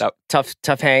 Passengers. Tough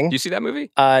hang. Do you see that movie?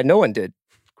 No one did.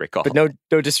 Great call. But no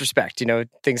disrespect.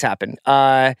 Things happen.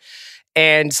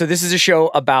 And so this is a show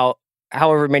about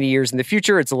however many years in the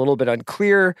future. It's a little bit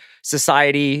unclear.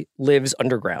 Society lives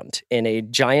underground in a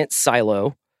giant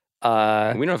silo. We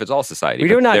don't know if it's all society. We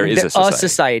do not. There is a society. A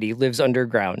society lives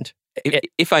underground.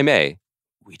 If I may,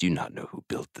 we do not know who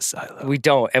built the silo. We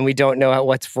don't. And we don't know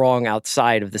what's wrong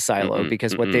outside of the silo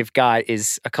because what they've got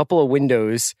is a couple of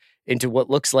windows into what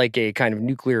looks like a kind of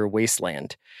nuclear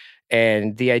wasteland.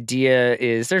 And the idea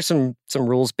is there's some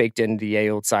rules baked into the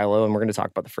old silo, and we're going to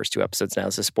talk about the first 2 episodes now.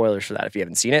 So spoilers for that if you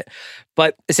haven't seen it.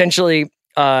 But essentially,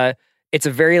 it's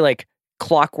a very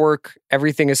clockwork,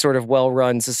 everything is sort of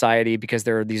well-run society because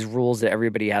there are these rules that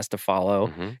everybody has to follow.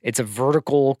 Mm-hmm. It's a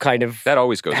vertical kind of that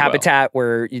always goes habitat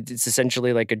where it's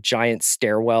essentially like a giant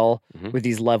stairwell with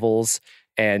these levels,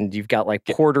 and you've got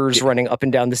porters running up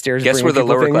and down the stairs. Guess where the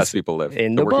lower class people live?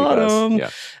 In the bottom.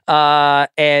 Class. Yeah.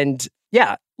 And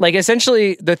yeah,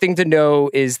 essentially the thing to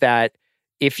know is that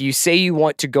if you say you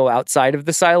want to go outside of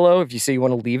the silo, if you say you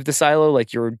want to leave the silo,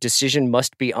 your decision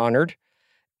must be honored.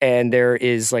 And there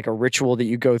is a ritual that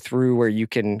you go through where you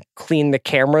can clean the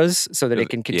cameras so that it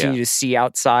can continue to see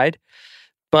outside.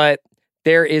 But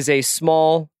there is a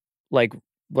small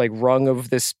rung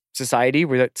of this society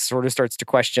where that sort of starts to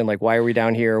question why are we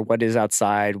down here? What is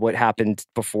outside? What happened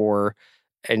before?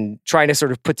 And trying to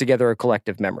sort of put together a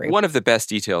collective memory. One of the best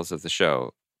details of the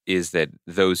show is that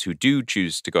those who do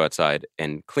choose to go outside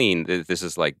and clean, this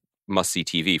is must-see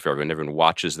TV for everyone. Everyone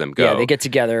watches them go. Yeah, they get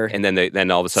together. And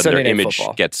then all of a sudden Sunday their Night image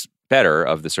Football gets better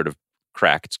of the sort of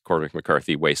cracked Cormac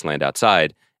McCarthy wasteland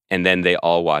outside. And then they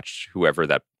all watch whoever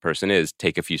that person is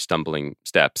take a few stumbling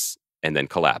steps and then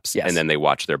collapse. Yes. And then they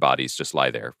watch their bodies just lie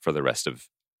there for the rest of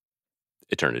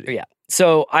eternity. Yeah.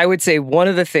 So I would say one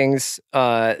of the things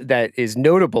that is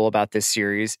notable about this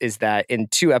series is that in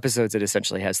 2 episodes, it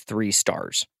essentially has 3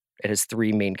 stars. It has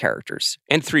 3 main characters.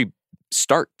 And 3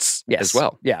 starts as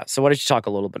well. Yeah. So why don't you talk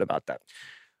a little bit about that?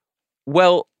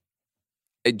 Well,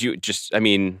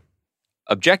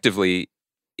 objectively,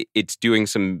 it's doing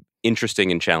some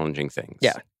interesting and challenging things.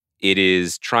 Yeah. It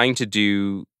is trying to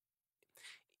do...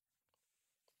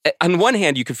 On one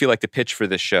hand, you could feel like the pitch for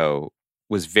this show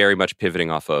was very much pivoting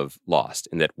off of Lost,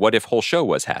 in that what if whole show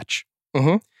was Hatch?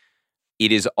 Mm-hmm.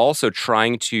 It is also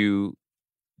trying to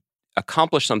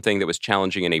accomplish something that was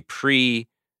challenging in a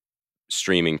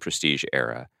pre-streaming prestige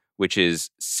era, which is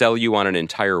sell you on an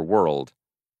entire world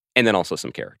and then also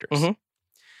some characters. Mm-hmm.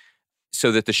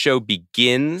 So that the show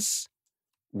begins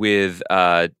with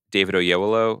David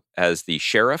Oyelowo as the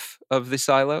sheriff of the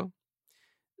silo.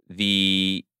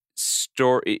 The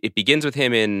story, it begins with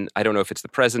him in, I don't know if it's the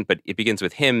present, but it begins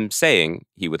with him saying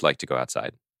he would like to go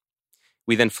outside.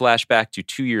 We then flash back to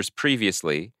 2 years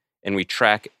previously, and we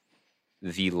track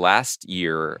the last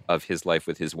year of his life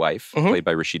with his wife, Mm-hmm. played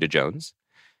by Rashida Jones.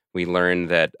 We learn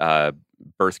that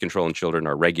birth control in children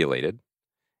are regulated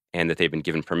and that they've been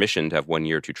given permission to have 1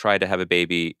 year to try to have a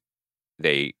baby.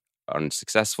 They are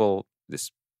unsuccessful.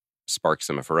 This sparks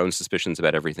some of her own suspicions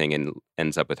about everything and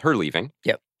ends up with her leaving.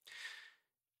 Yep.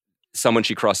 Someone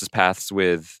she crosses paths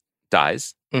with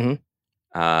dies. Mm-hmm.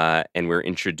 And we're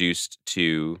introduced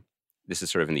to, this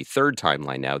is sort of in the third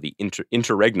timeline now, the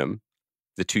interregnum,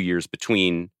 the 2 years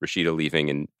between Rashida leaving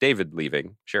and David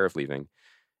leaving, Sheriff leaving,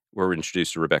 where we're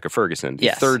introduced to Rebecca Ferguson,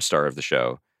 the third star of the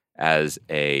show, as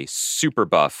a super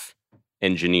buff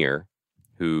engineer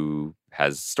who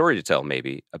has a story to tell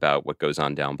maybe about what goes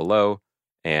on down below,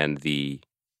 and the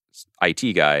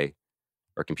IT guy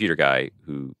or computer guy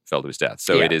who fell to his death.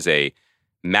 So it is a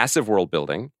massive world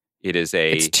building.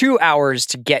 It's 2 hours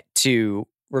to get to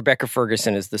Rebecca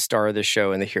Ferguson is the star of the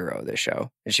show and the hero of the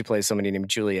show. And she plays somebody named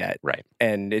Juliet. Right.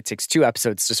 And it takes 2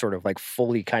 episodes to sort of like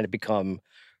fully kind of become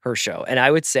her show. And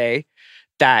I would say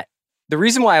that the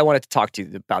reason why I wanted to talk to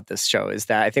you about this show is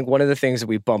that I think one of the things that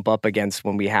we bump up against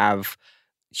when we have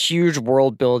huge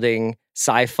world building,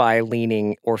 sci-fi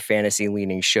leaning or fantasy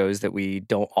leaning shows that we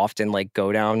don't often like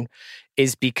go down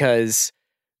is because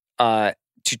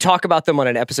to talk about them on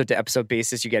an episode to episode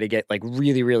basis, you got to get like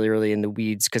really, really early in the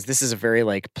weeds because this is a very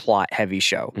like plot heavy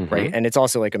show, right? And it's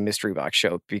also like a mystery box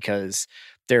show because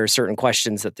there are certain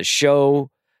questions that the show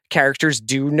characters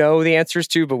do know the answers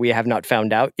to, but we have not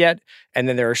found out yet. And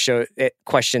then there are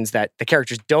questions that the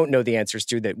characters don't know the answers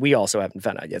to that we also haven't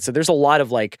found out yet. So there's a lot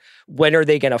of like, when are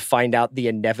they going to find out the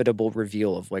inevitable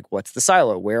reveal of like, what's the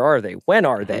silo? Where are they? When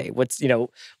are they? What's,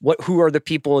 who are the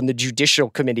people in the judicial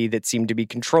committee that seem to be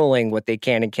controlling what they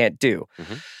can and can't do?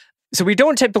 So we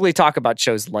don't typically talk about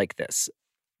shows like this.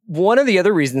 One of the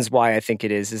other reasons why I think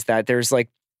it is that there's like,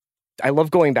 I love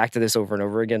going back to this over and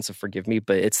over again, so forgive me,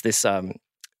 but it's this,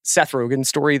 Seth Rogen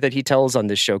story that he tells on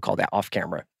this show called Off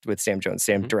Camera with Sam Jones.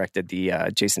 Sam directed the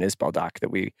Jason Isbell doc that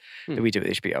we do with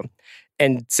HBO.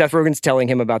 And Seth Rogen's telling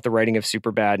him about the writing of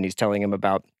Superbad, and he's telling him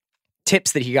about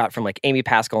tips that he got from like Amy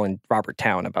Pascal and Robert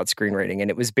Towne about screenwriting.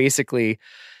 And it was basically,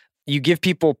 you give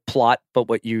people plot, but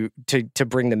what you to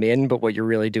bring them in, but what you're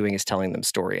really doing is telling them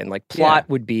story. And like plot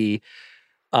would be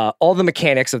all the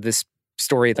mechanics of this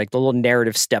story, like the little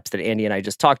narrative steps that Andy and I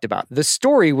just talked about. The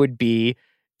story would be,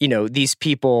 these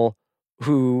people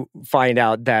who find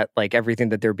out that like everything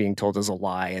that they're being told is a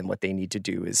lie, and what they need to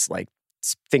do is like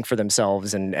think for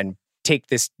themselves and take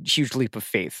this huge leap of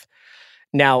faith.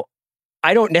 Now,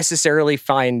 I don't necessarily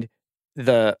find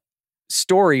the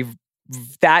story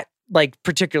that like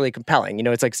particularly compelling.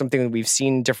 It's like something that we've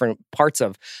seen different parts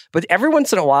of, but every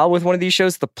once in a while with one of these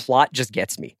shows, the plot just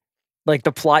gets me. Like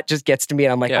the plot just gets to me,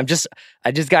 and I'm like,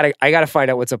 I gotta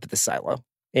find out what's up with the silo.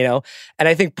 And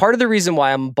I think part of the reason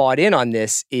why I'm bought in on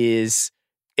this is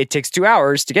it takes 2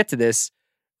 hours to get to this.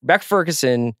 Rebecca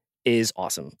Ferguson is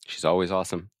awesome. She's always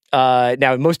awesome.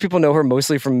 Now, most people know her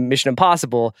mostly from Mission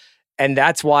Impossible, and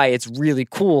that's why it's really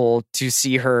cool to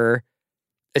see her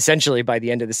essentially by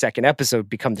the end of the second episode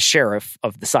become the sheriff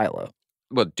of the silo.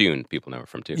 Well, Dune, people know her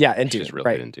from too. Yeah, and Dune. She's really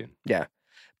right. good in Dune. Yeah.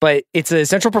 But it's a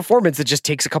central performance that just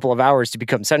takes a couple of hours to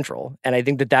become central. And I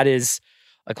think that is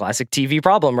a classic TV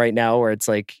problem right now, where it's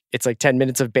like 10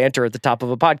 minutes of banter at the top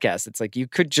of a podcast. It's like, you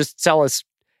could just sell us,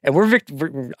 and I'm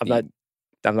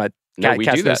not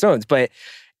casting the stones, but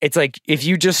it's like, if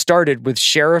you just started with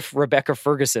Sheriff Rebecca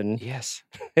Ferguson, yes,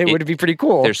 it would be pretty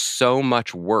cool. There's so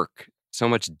much work, so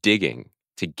much digging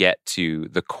to get to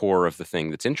the core of the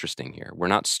thing that's interesting here. We're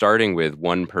not starting with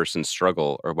one person's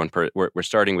struggle or we're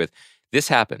starting with this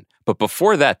happened, but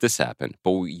before that, this happened.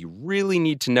 But what you really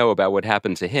need to know about what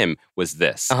happened to him was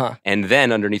this. And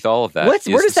then underneath all of that, where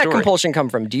does that story. compulsion come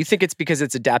from? Do you think it's because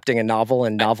it's adapting a novel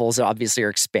and novels obviously are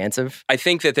expansive? I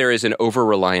think that there is an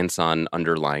over-reliance on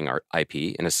underlying art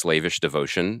IP and a slavish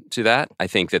devotion to that. I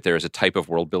think that there is a type of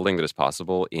world building that is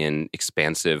possible in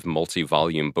expansive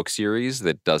multi-volume book series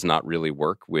that does not really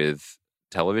work with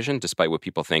television, despite what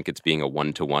people think it's being a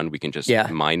one-to-one. We can just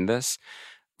mine this,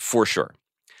 for sure.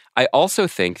 I also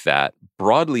think that,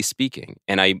 broadly speaking,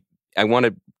 and I want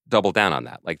to double down on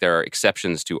that, like there are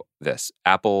exceptions to this.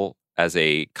 Apple, as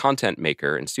a content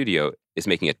maker and studio, is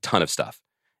making a ton of stuff.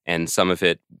 And some of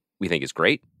it we think is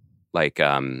great, like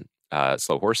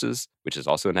Slow Horses, which is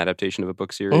also an adaptation of a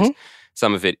book series.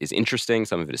 Some of it is interesting,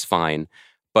 some of it is fine.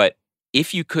 But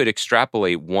if you could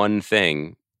extrapolate one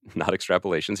thing, not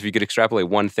extrapolations, if you could extrapolate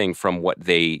one thing from what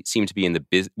they seem to be in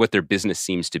what their business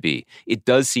seems to be, it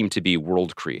does seem to be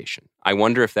world creation. I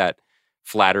wonder if that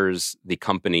flatters the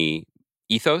company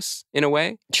ethos in a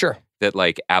way. Sure. That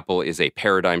like Apple is a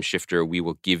paradigm shifter. We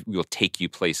will take you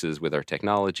places with our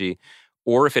technology.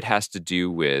 Or if it has to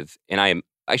do with, and I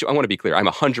want to be clear, I'm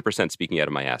 100% speaking out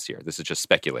of my ass here. This is just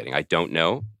speculating. I don't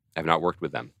know. I've not worked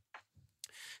with them.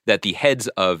 That the heads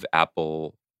of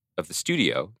Apple, of the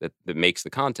studio that makes the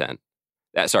content,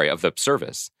 of the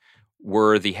service,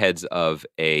 were the heads of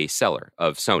a seller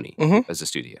of Sony as a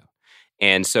studio.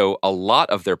 And so a lot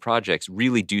of their projects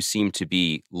really do seem to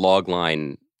be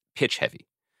logline pitch heavy.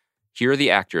 Here are the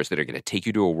actors that are going to take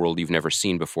you to a world you've never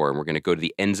seen before, and we're going to go to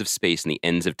the ends of space and the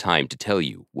ends of time to tell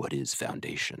you what is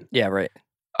Foundation. Yeah, right.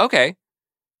 Okay.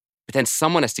 But then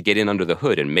someone has to get in under the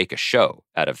hood and make a show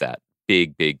out of that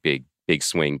big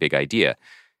swing, big idea.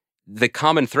 The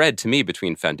common thread to me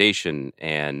between Foundation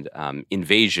and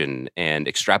Invasion and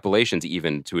Extrapolations,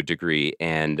 even to a degree,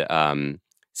 and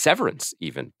Severance,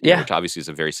 even, which obviously is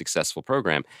a very successful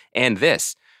program, and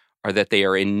this, are that they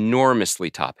are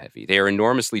enormously top-heavy. They are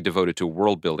enormously devoted to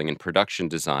world building and production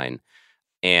design,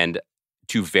 and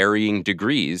to varying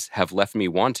degrees have left me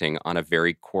wanting on a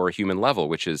very core human level,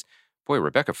 which is, boy,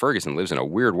 Rebecca Ferguson lives in a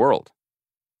weird world.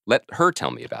 Let her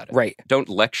tell me about it. Right. Don't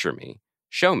lecture me.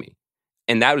 Show me.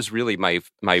 And that was really my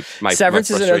Severance my is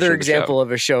another of example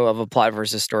of a show, of a plot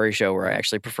versus story show, where I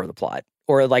actually prefer the plot.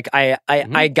 Or like I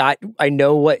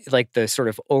know what like the sort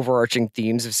of overarching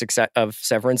themes of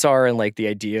Severance are, and like the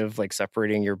idea of like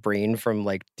separating your brain from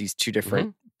like these two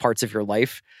different parts of your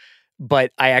life.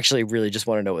 But I actually really just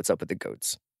want to know what's up with the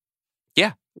goats.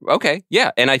 Yeah. Okay.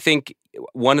 Yeah. And I think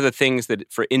one of the things that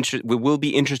will be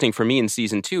interesting for me in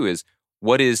season 2 is,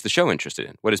 what is the show interested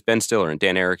in? What is Ben Stiller and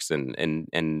Dan Erickson and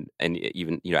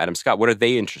even Adam Scott? What are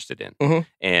they interested in?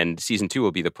 And season 2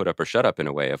 will be the put up or shut up in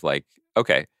a way of like,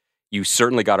 okay, you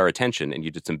certainly got our attention and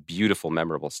you did some beautiful,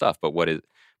 memorable stuff. But where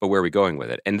are we going with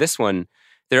it? And this one,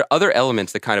 there are other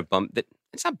elements that kind of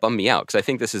it's not bum me out, because I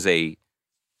think this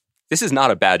is not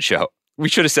a bad show. We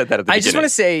should have said that at the beginning. I just want to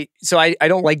say, so I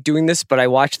don't like doing this, but I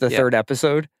watched the third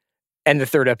episode, and the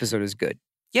third episode is good.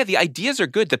 Yeah, the ideas are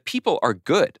good. The people are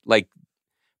good. Like.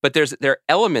 But there are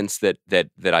elements that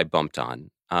I bumped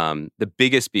on. The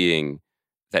biggest being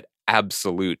that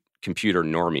absolute computer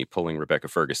normie pulling Rebecca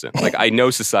Ferguson. Like, I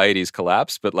know society's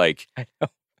collapsed, but like,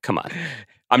 come on,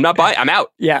 I'm not buying. I'm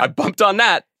out. Yeah, I bumped on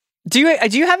that. Do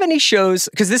you have any shows?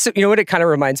 Because this, what it kind of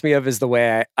reminds me of is the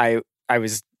way I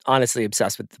was honestly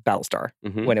obsessed with Battlestar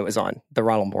when it was on, the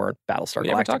Ronald Moore Battlestar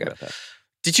Galactica. Talk about that.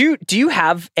 Do you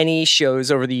have any shows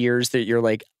over the years that you're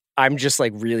like, I'm just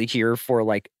like really here for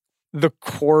like the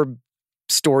core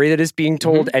story that is being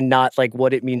told and not like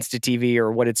what it means to TV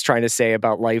or what it's trying to say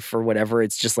about life or whatever?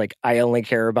 It's just like, I only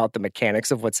care about the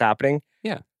mechanics of what's happening.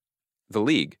 Yeah. The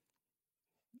League.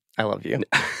 I love you.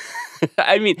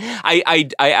 I mean,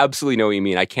 I absolutely know what you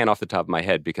mean. I can't off the top of my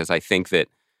head, because I think that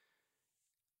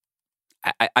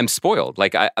I'm spoiled.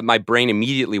 Like my brain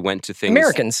immediately went to things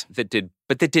Americans that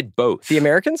did both. The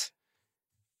Americans?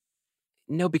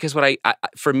 No, because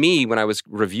for me, when I was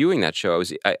reviewing that show,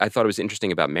 I thought it was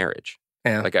interesting about marriage.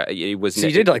 Yeah. Like it was. So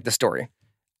you did like the story.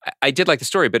 I did like the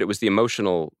story, but it was the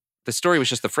emotional. The story was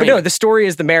just the frame. But no, the story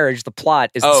is the marriage. The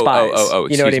plot is the spies.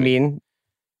 You know what I mean?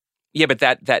 Yeah, but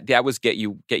that was get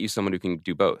you someone who can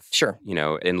do both. Sure.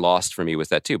 And Lost for me was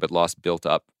that too. But Lost built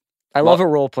up. I love a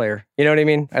role player. You know what I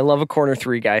mean? I love a corner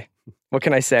 3 guy. What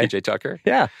can I say? PJ Tucker.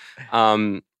 Yeah.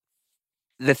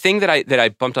 The thing that I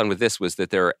bumped on with this was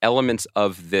that there are elements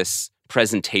of this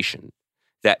presentation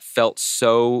that felt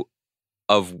so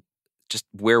of just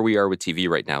where we are with TV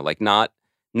right now. Like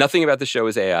nothing about the show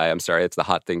is AI. I'm sorry, it's the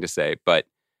hot thing to say, but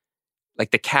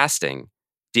like the casting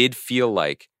did feel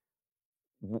like,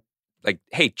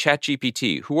 hey,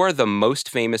 ChatGPT, who are the most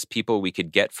famous people we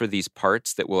could get for these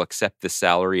parts that will accept this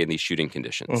salary and these shooting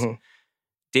conditions? Mm-hmm.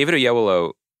 David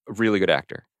Oyelowo, a really good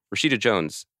actor. Rashida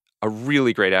Jones, a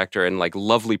really great actor and like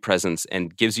lovely presence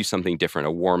and gives you something different,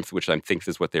 a warmth, which I think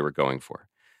is what they were going for.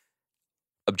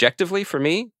 Objectively, for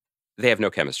me, they have no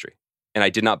chemistry. And I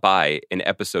did not buy an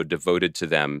episode devoted to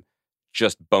them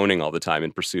just boning all the time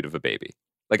in pursuit of a baby.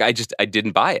 Like, I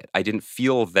didn't buy it. I didn't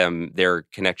feel their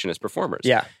connection as performers.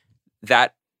 Yeah.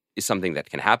 That is something that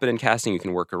can happen in casting. You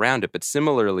can work around it. But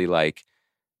similarly, like,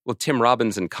 well, Tim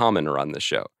Robbins and Common are on this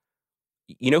show.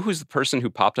 You know who's the person who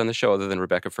popped on the show other than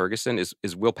Rebecca Ferguson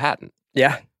is Will Patton.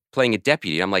 Yeah. Playing a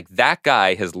deputy. I'm like, that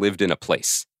guy has lived in a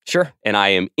place. Sure. And I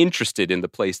am interested in the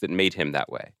place that made him that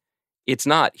way. It's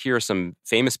not, here are some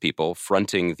famous people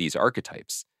fronting these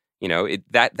archetypes. You know,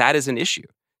 that is an issue.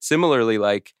 Similarly,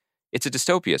 like, it's a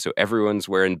dystopia, so everyone's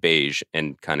wearing beige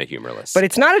and kind of humorless. But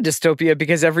it's not a dystopia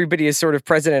because everybody is sort of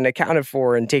present and accounted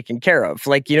for and taken care of.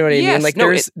 Like, you know what I mean? Like,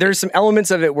 there's some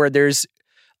elements of it where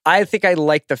I think I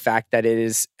like the fact that it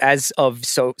is, as of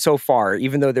so far,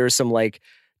 even though there's some like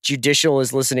judicial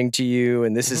is listening to you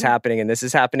and this is happening and this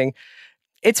is happening,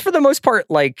 it's for the most part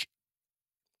like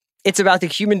it's about the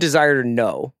human desire to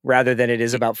know rather than it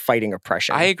is about fighting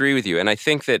oppression. I agree with you, and I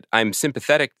think that I'm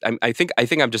sympathetic. I think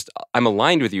I'm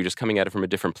aligned with you, just coming at it from a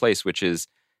different place, which is,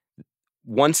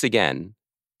 once again,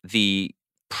 the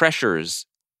pressures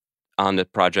on a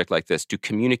project like this to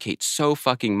communicate so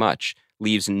fucking much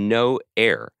leaves no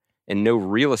air and no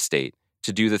real estate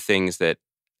to do the things that,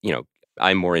 you know,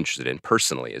 I'm more interested in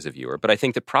personally as a viewer. But I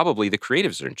think that probably the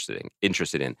creatives are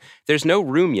interested in. There's no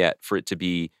room yet for it to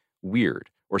be weird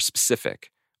or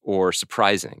specific or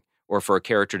surprising, or for a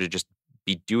character to just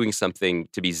be doing something,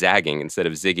 to be zagging instead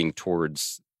of zigging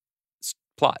towards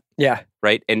plot. Yeah.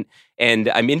 Right? And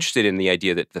I'm interested in the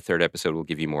idea that the third episode will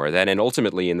give you more of that, and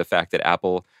ultimately in the fact that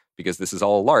Apple, because this is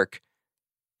all a lark,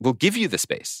 will give you the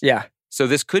space. Yeah. So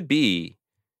this could be,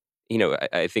 you know,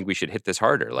 I think we should hit this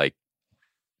harder. Like,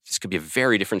 this could be a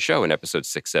very different show in episodes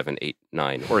 6, 7, 8,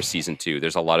 9, or season 2.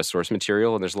 There's a lot of source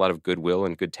material and there's a lot of goodwill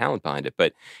and good talent behind it.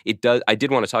 But I did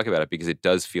want to talk about it because it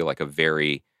does feel like a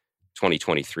very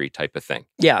 2023 type of thing.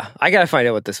 Yeah. I got to find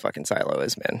out what this fucking silo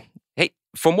is, man. Hey,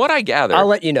 from what I gather, I'll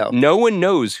let you know. No one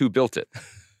knows who built it.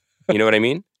 You know what I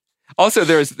mean? Also,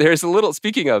 there's a little,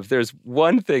 speaking of, there's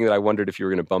one thing that I wondered if you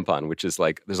were going to bump on, which is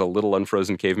like, there's a little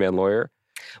unfrozen caveman lawyer.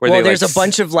 Well, there's a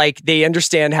bunch of like, they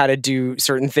understand how to do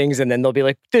certain things and then they'll be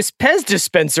like, this Pez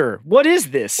dispenser, what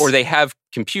is this? Or they have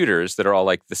computers that are all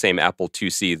like the same Apple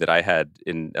IIc that I had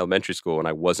in elementary school when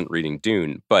I wasn't reading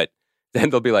Dune. But then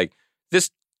they'll be like,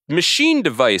 this machine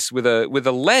device with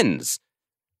a lens.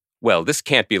 Well, this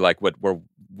can't be like what we're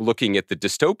looking at the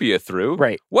dystopia through.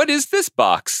 Right. What is this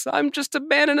box? I'm just a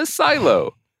man in a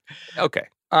silo. Okay.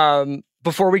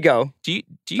 Before we go, do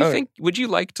you think, would you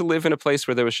like to live in a place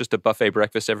where there was just a buffet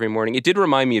breakfast every morning? It did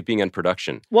remind me of being on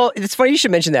production. Well, it's funny you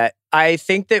should mention that. I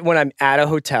think that when I'm at a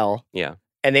hotel, yeah,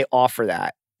 and they offer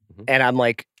that, and I'm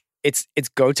like, it's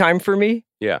go time for me.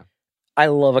 Yeah, I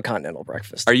love a continental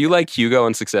breakfast. Are you like Hugo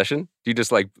in Succession? Do you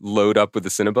just like load up with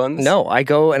the Cinnabons? No, I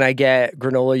go and I get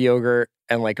granola yogurt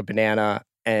and like a banana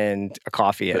and a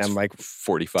coffee, and I'm like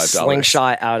 $45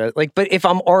 slingshot out of like. But if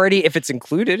it's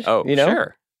included, you know,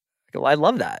 sure. I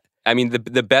love that. I mean,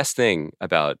 the best thing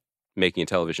about making a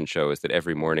television show is that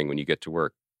every morning when you get to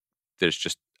work, there's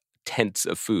just tents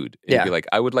of food. And you'd be like,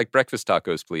 I would like breakfast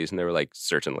tacos, please. And they were like,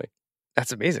 certainly.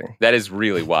 That's amazing. That is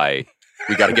really why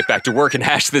we got to get back to work and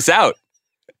hash this out.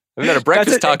 I've had a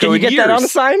breakfast taco in years. Can you get that on the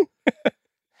sign?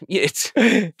 It's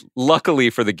luckily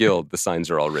for the guild, the signs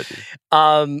are all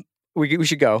written. We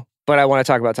should go. But I want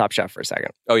to talk about Top Chef for a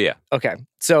second. Oh, yeah. Okay.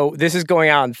 So this is going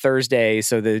out on Thursday.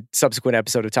 So the subsequent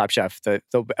episode of Top Chef, the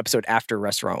episode after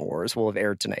Restaurant Wars, will have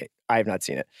aired tonight. I have not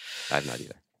seen it. I have not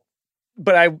either.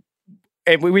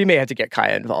 But we may have to get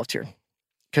Kaya involved here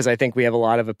because I think we have a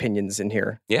lot of opinions in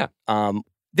here. Yeah.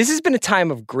 This has been a time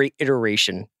of great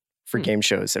iteration for game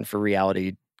shows and for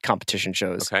reality competition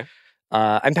shows. Okay.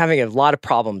 I'm having a lot of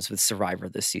problems with Survivor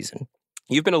this season.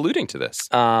 You've been alluding to this.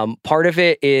 Part of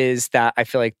it is that I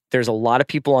feel like there's a lot of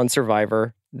people on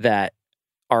Survivor that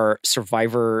are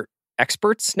Survivor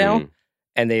experts now,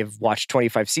 and they've watched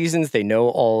 25 seasons. They know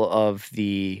all of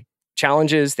the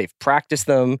challenges. They've practiced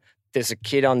them. There's a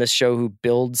kid on this show who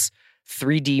builds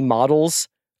 3D models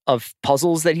of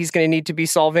puzzles that he's going to need to be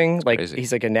solving. Like Crazy.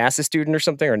 He's like a NASA student or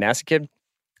something, or a NASA kid.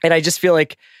 And I just feel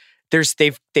like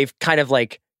they've kind of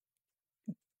like,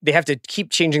 they have to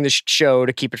keep changing the show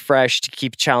to keep it fresh, to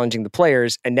keep challenging the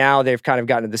players. And now they've kind of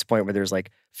gotten to this point where there's like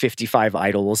 55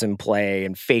 idols in play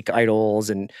and fake idols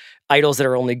and idols that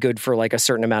are only good for like a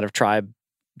certain amount of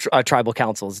tribal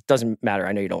councils. It doesn't matter.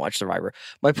 I know you don't watch Survivor.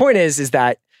 My point is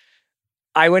that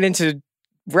I went into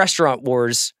Restaurant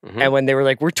Wars, and when they were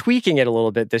like, we're tweaking it a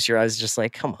little bit this year, I was just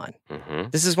like, come on.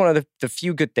 This is one of the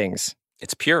few good things.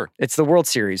 It's pure. It's the World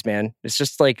Series, man. It's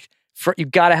just like, you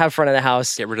got to have front of the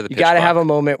house. Get rid of the You got to pitch have clock. a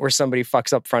moment where somebody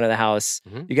fucks up front of the house.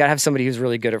 You got to have somebody who's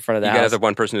really good at front of the You got to house. have the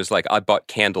one person who's like, I bought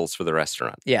candles for the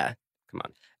restaurant. Yeah. Come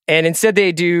on. And instead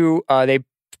they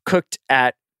cooked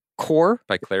at Core.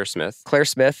 By Claire Smith. Claire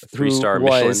Smith, A 3-star who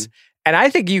was, Michelin. and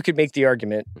I think you could make the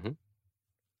argument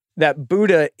that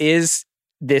Buddha is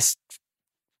this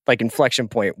like inflection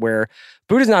point where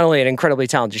Buddha's not only an incredibly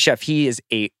talented chef, he is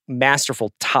a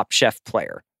masterful Top Chef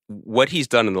player. What he's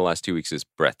done in the last 2 weeks is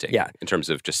breathtaking in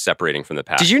terms of just separating from the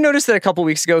past. Did you notice that a couple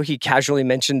weeks ago he casually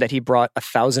mentioned that he brought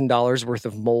 $1,000 worth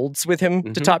of molds with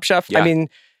him to Top Chef? Yeah. I mean,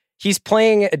 he's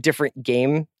playing a different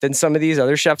game than some of these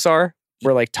other chefs are.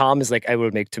 Where like Tom is like, I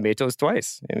would make tomatoes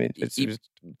twice. I mean,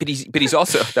 but he's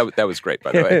also that was great,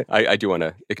 by the way. I do want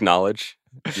to acknowledge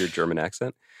your German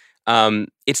accent.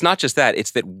 It's not just that; it's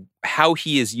that how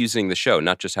he is using the show,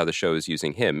 not just how the show is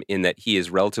using him. In that he is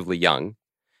relatively young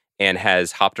and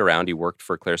has hopped around. He worked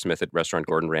for Claire Smith at Restaurant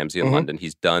Gordon Ramsay in London.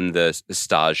 He's done the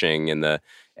staging and the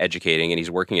educating, and he's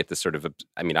working at this sort of,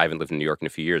 I mean, I haven't lived in New York in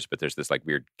a few years, but there's this like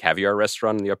weird caviar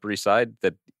restaurant on the Upper East Side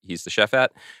that he's the chef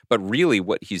at. But really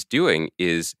what he's doing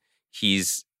is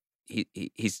he's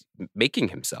making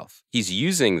himself. He's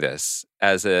using this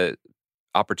as a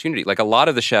opportunity. Like a lot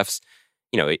of the chefs,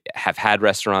 have had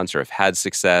restaurants or have had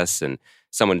success, and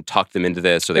someone talked them into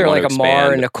this, or they they're want like to Amar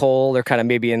expand. and Nicole. They're kind of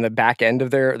maybe in the back end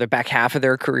of the back half of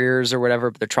their careers or whatever,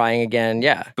 but they're trying again.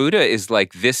 Yeah. Buddha is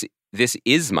like, this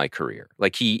is my career.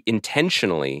 Like he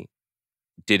intentionally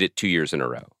did it 2 years in a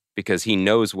row because he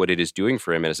knows what it is doing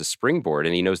for him as a springboard,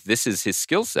 and he knows this is his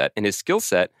skill set. And his skill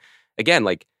set, again,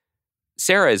 like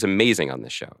Sarah is amazing on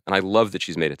this show, and I love that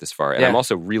she's made it this far. And I'm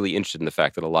also really interested in the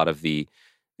fact that a lot of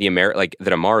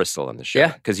that Amar is still on the show,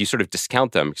 because you sort of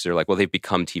discount them because they're like, well, they've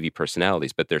become TV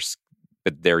personalities, but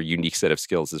their unique set of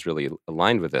skills is really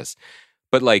aligned with this.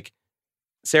 But like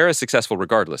Sarah's successful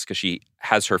regardless because she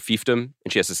has her fiefdom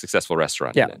and she has a successful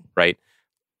restaurant in it, right?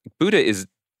 Buddha is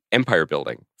empire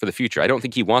building for the future. I don't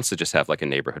think he wants to just have like a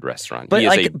neighborhood restaurant. But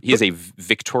he is a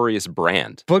victorious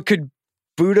brand. But could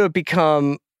Buddha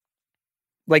become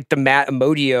like the Matt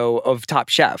Amodio of Top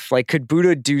Chef? Like, could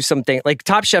Buddha do something like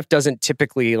Top Chef doesn't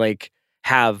typically like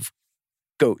have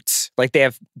goats. Like they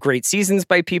have great seasons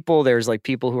by people. There's like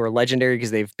people who are legendary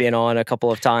because they've been on a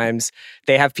couple of times.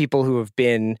 They have people who have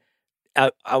been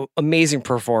amazing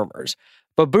performers.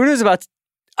 But Buddha's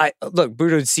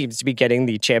Buddha seems to be getting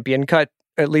the champion cut,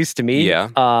 at least to me. Yeah.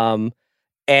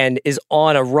 And is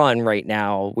on a run right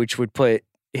now, which would put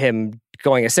him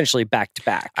going essentially back to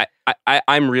back.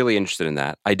 I'm really interested in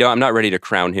that. I'm not ready to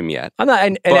crown him yet. I'm not,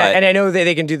 and I know that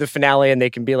they can do the finale, and they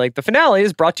can be like, the finale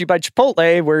is brought to you by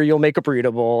Chipotle, where you'll make a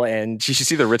burrito bowl. And Did you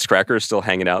see the Ritz crackers still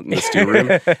hanging out in the stew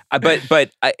room?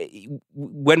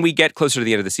 When we get closer to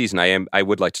the end of the season, I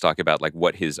would like to talk about like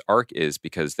what his arc is,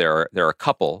 because there are a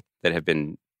couple that have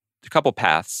been a couple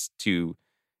paths to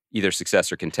either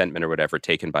success or contentment or whatever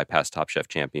taken by past Top Chef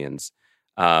champions,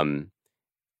 and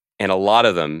a lot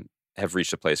of them have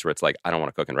reached a place where it's like, I don't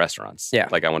want to cook in restaurants. Yeah.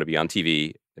 Like I want to be on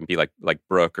TV and be like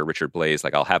Brooke or Richard Blaze.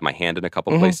 Like I'll have my hand in a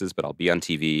couple places, but I'll be on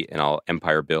TV and I'll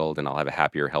empire build and I'll have a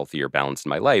happier, healthier balance in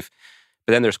my life.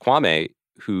 But then there's Kwame,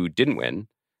 who didn't win,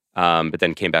 but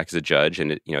then came back as a judge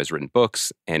and has written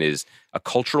books and is a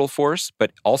cultural force,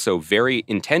 but also very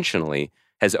intentionally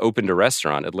has opened a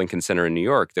restaurant at Lincoln Center in New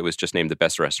York that was just named the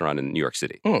best restaurant in New York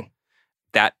City.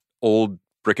 That old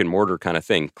brick and mortar kind of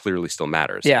thing clearly still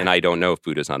matters. Yeah. And I don't know if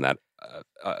Buddha's on that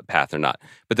path or not.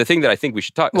 But the thing that I think we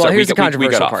should talk... Well, here's the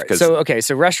controversial got part. Off,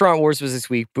 so Restaurant Wars was this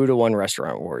week. Buddha won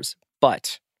Restaurant Wars.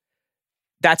 But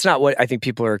that's not what I think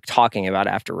people are talking about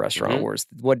after Restaurant Wars.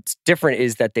 What's different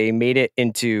is that they made it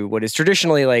into what is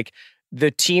traditionally like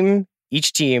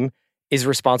each team is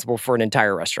responsible for an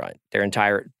entire restaurant.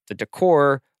 The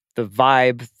decor, the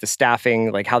vibe, the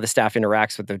staffing, like how the staff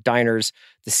interacts with the diners,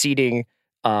 the seating,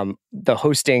 the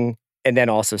hosting, and then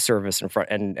also service in front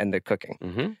and the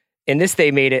cooking. In this, they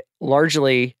made it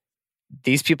largely,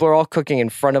 these people are all cooking in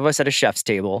front of us at a chef's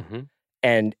table,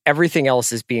 and everything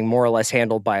else is being more or less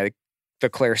handled by the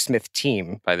Claire Smith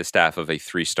team. By the staff of a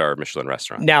 3-star Michelin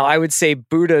restaurant. Now, I would say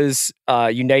Buddha's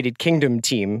United Kingdom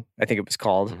team, I think it was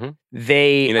called,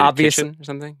 they United obviously... Kitchen or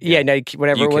something? Yeah,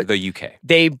 whatever. The UK.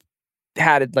 They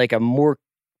had like a more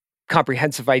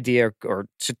comprehensive idea, or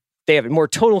they have a more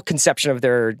total conception of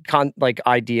their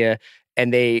idea,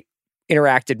 and they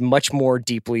interacted much more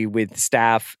deeply with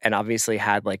staff and obviously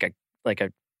had like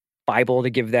a Bible to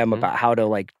give them about how to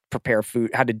like prepare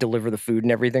food, how to deliver the food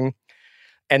and everything.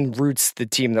 And Roots, the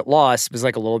team that lost, was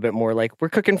like a little bit more like, we're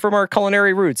cooking from our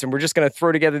culinary roots and we're just going to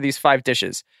throw together these 5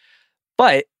 dishes.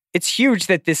 But it's huge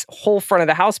that this whole front of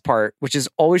the house part, which has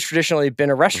always traditionally been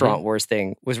a Restaurant Wars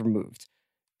thing, was removed.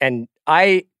 And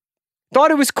I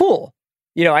thought it was cool.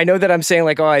 You know, I know that I'm saying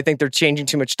like, oh, I think they're changing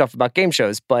too much stuff about game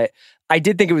shows, but I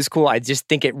did think it was cool. I just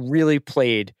think it really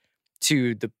played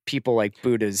to the people like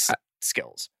Buddha's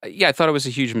skills. Yeah, I thought it was a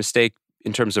huge mistake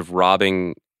in terms of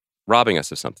robbing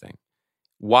us of something.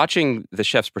 Watching the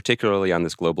chefs, particularly on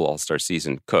this Global All-Star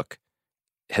season, cook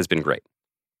has been great.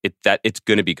 It's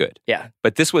going to be good. Yeah.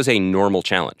 But this was a normal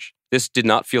challenge. This did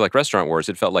not feel like Restaurant Wars.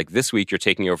 It felt like this week you're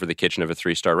taking over the kitchen of a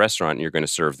 3-star restaurant and you're going to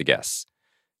serve the guests.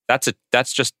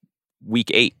 That's just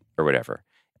week 8 or whatever.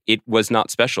 It was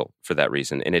not special for that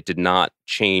reason, and it did not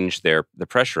change the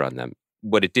pressure on them.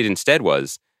 What it did instead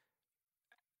was,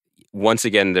 once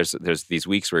again, there's these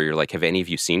weeks where you're like, have any of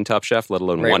you seen Top Chef, let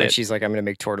alone won it? She's like, I'm going to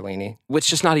make tortellini. Well, it's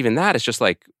just not even that. It's just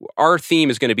like, our theme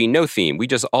is going to be no theme. We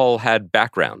just all had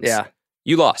backgrounds. Yeah.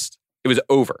 You lost. It was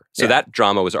over. So that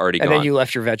drama was already gone. And then you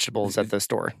left your vegetables at the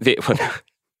store.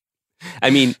 I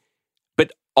mean,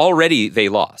 but already they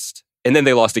lost. And then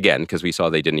they lost again because we saw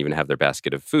they didn't even have their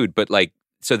basket of food. But like,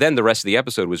 so then the rest of the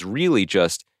episode was really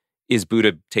just, is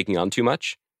Buddha taking on too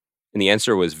much? And the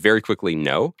answer was very quickly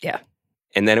no. Yeah.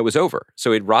 And then it was over.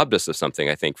 So it robbed us of something,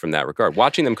 I think, from that regard.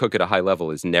 Watching them cook at a high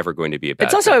level is never going to be a bad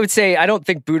It's also, thing. I would say, I don't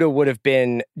think Buddha would have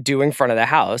been doing front of the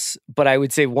house, but I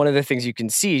would say one of the things you can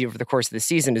see over the course of the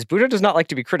season is Buddha does not like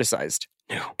to be criticized.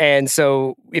 No. And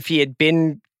so if he had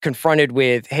been confronted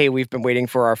with, hey, we've been waiting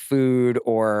for our food,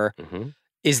 or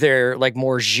is there like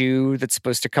more jus that's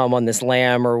supposed to come on this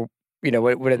lamb, or, you know,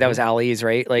 what that was Ali's,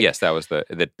 right? Like, yes, that was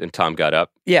and Tom got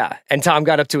up. Yeah. And Tom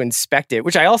got up to inspect it,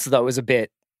 which I also thought was a bit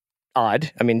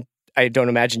odd. I mean, I don't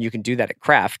imagine you can do that at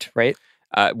Kraft, right?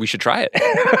 We should try it.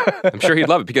 I'm sure he'd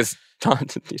love it because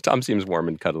Tom seems warm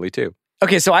and cuddly too.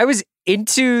 Okay, so I was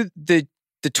into the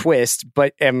twist,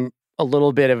 but am a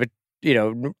little bit of a, you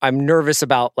know, I'm nervous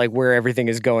about like where everything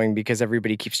is going because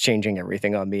everybody keeps changing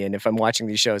everything on me. And if I'm watching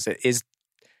these shows,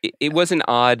 it was an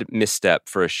odd misstep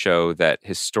for a show that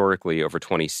historically over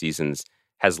 20 seasons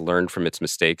has learned from its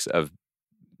mistakes of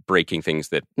breaking things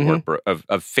that weren't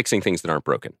of fixing things that aren't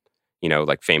broken. You know,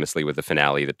 like famously with the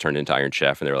finale that turned into Iron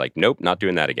Chef, and they were like, nope, not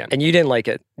doing that again. And you didn't like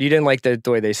it. You didn't like the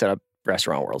way they set up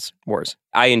Restaurant Wars.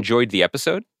 I enjoyed the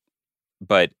episode,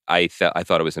 but I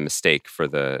thought it was a mistake for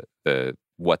the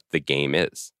what the game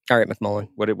is. All right, McMullen.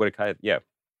 What did Kai? Yeah.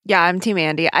 Yeah, I'm Team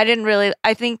Andy.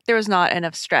 I think there was not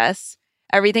enough stress.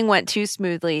 Everything went too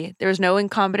smoothly. There was no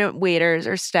incompetent waiters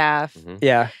or staff.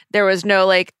 Yeah. There was no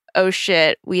like, oh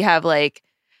shit, we have like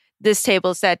this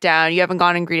table set down. You haven't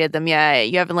gone and greeted them yet.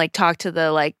 You haven't like talked to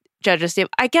the like judges.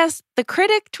 I guess the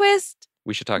critic twist.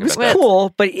 We should talk It was about that.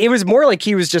 cool, but it was more like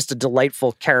he was just a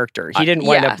delightful character. He didn't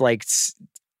wind up like.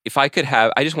 If I could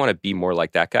have, I just want to be more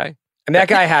like that guy. And that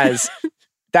guy has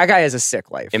a sick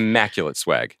life. Immaculate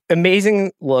swag.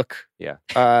 Amazing look. Yeah.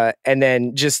 And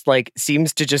then just like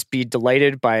seems to just be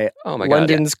delighted by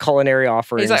London's culinary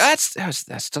offerings. He's like,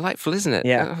 that's delightful, isn't it?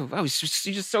 Yeah. Oh, he's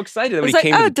just so excited when It's he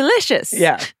like, came. oh, delicious.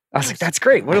 Yeah. I was like, that's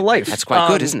great. What a life. That's quite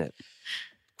good, isn't it?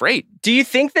 Great. Do you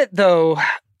think that though,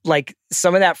 like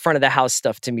some of that front of the house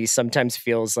stuff to me sometimes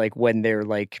feels like when they're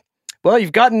like, well,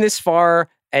 you've gotten this far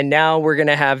and now we're going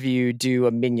to have you do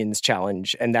a Minions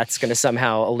challenge and that's going to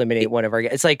somehow eliminate one of our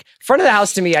guys. It's like front of the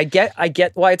house to me. I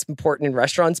get why it's important in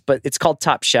restaurants, but it's called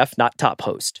Top Chef, not Top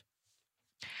Host.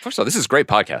 First of all, this is great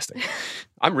podcasting.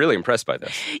 I'm really impressed by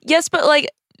this. Yes, but like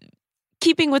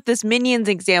keeping with this Minions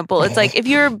example, it's like if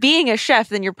you're being a chef,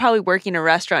 then you're probably working a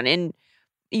restaurant and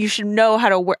you should know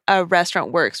how a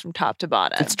restaurant works from top to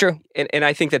bottom. It's true. And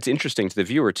I think that's interesting to the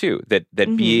viewer too, that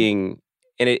being,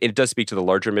 and it does speak to the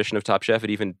larger mission of Top Chef. It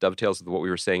even dovetails with what we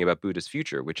were saying about Buddha's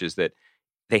future, which is that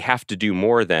they have to do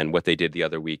more than what they did the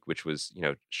other week, which was, you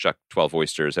know, shuck 12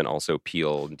 oysters and also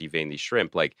peel and devein these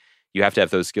shrimp. Like you have to have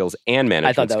those skills and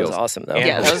management skills. I thought that was awesome though.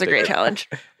 Yeah, that was a great challenge.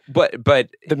 But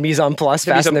the mise en place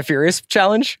Fast and the Furious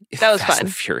challenge? That was Fast fun.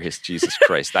 and Furious, Jesus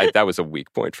Christ. That was a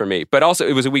weak point for me. But also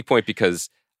it was a weak point because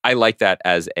I like that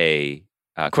as a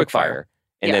quickfire.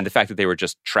 And then the fact that they were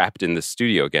just trapped in the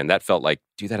studio again, that felt like,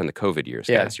 do that in the COVID years,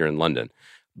 guys. You're in London.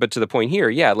 But to the point here,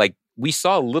 yeah, like we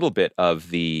saw a little bit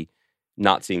of the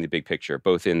not seeing the big picture,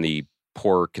 both in the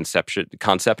poor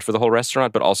concept for the whole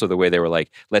restaurant, but also the way they were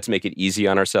like, let's make it easy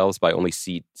on ourselves by only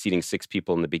seating 6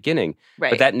 people in the beginning.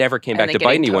 Right. But that never came back to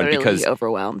bite anyone totally because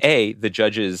overwhelmed. A, the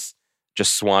judges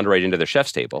just swanned right into their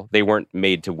chef's table. They weren't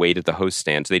made to wait at the host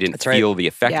stand, so they didn't feel the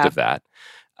effect of that.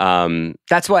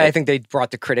 That's why I think they brought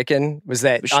the critic in, was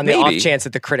that on the maybe. off chance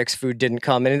that the critic's food didn't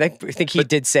come. And I think he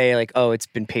did say, like, oh, it's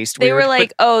been paced They weird. were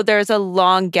like, there's a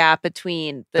long gap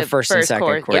between the first and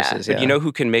second courses. But you know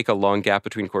who can make a long gap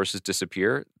between courses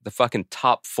disappear? The fucking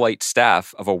top flight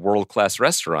staff of a world-class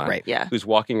restaurant, Right. Yeah. who's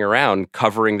walking around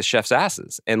covering the chef's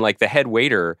asses. And like the head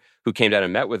waiter who came down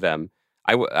and met with them,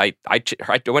 I went to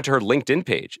her LinkedIn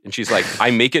page, and she's like, I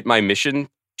make it my mission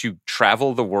to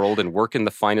travel the world and work in the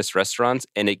finest restaurants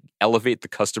and elevate the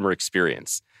customer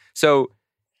experience. So,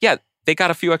 yeah, they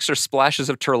got a few extra splashes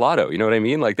of Turlato. You know what I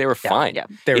mean? Like, they were fine. Yeah.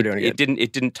 They were doing good.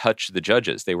 It didn't touch the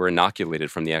judges. They were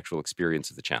inoculated from the actual experience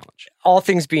of the challenge. All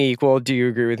things being equal, do you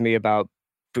agree with me about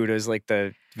Buddha's like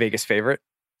the Vegas favorite?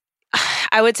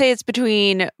 I would say it's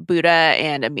between Buddha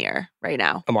and Amir right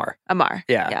now. Amar.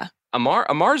 Yeah.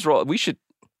 Amar's role,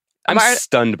 I'm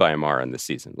stunned by Amar in this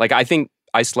season. Like, I think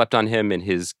I slept on him in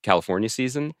his California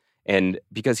season, and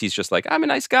because he's just like, I'm a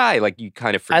nice guy, like you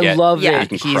kind of forget. I love that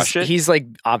that he can crush it. He's like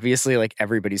obviously like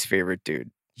everybody's favorite dude.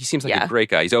 He seems like a great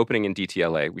guy. He's opening in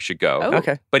DTLA. We should go. Oh.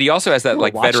 Okay. But he also has that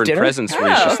like watch veteran dinner? presence where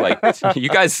he's just like, you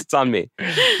guys, it's on me.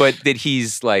 But that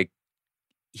he's like,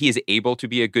 he is able to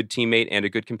be a good teammate and a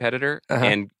good competitor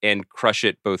and crush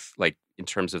it both like in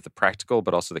terms of the practical,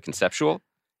 but also the conceptual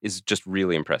is just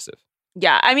really impressive.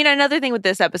 Yeah. I mean, another thing with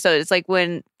this episode is like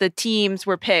when the teams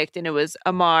were picked and it was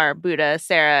Amar, Buddha,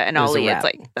 Sarah, and It was a Ali, wrap. it's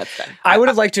like, that's done. I would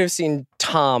have liked to have seen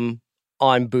Tom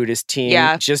on Buddha's team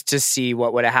just to see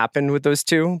what would have happened with those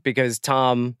two, because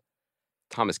Tom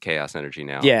is chaos energy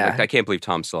now. Yeah. Like, I can't believe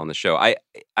Tom's still on the show. I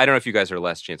don't know if you guys are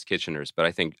Last Chance Kitcheners, but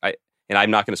I think and I'm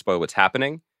not going to spoil what's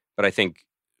happening, but I think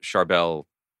Charbel.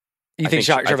 You think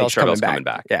Charbel's coming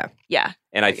back? Yeah. Yeah.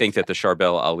 And I think that the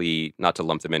Charbel Ali, not to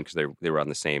lump them in because they were on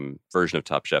the same version of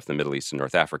Top Chef, the Middle East and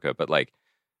North Africa, but like,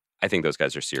 I think those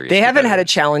guys are serious. They haven't had a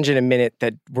challenge in a minute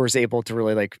that was able to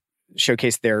really like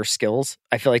showcase their skills.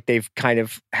 I feel like they've kind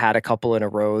of had a couple in a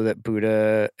row that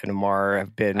Buddha and Amar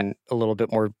have been a little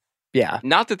bit more,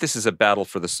 Not that this is a battle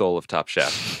for the soul of Top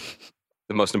Chef,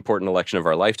 the most important election of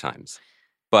our lifetimes,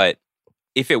 but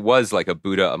if it was like a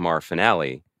Buddha Amar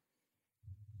finale,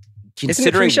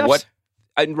 considering what,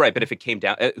 right? But if it came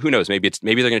down, who knows? Maybe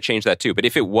they're going to change that too. But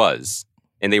if it was,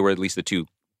 and they were at least the two,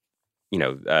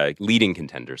 leading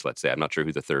contenders, let's say, I'm not sure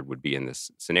who the third would be in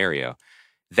this scenario.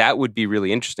 That would be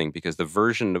really interesting because the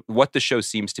version of what the show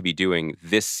seems to be doing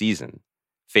this season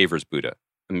favors Buddha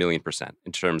 1,000,000%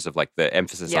 in terms of like the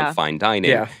emphasis on fine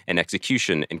dining and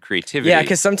execution and creativity. Yeah,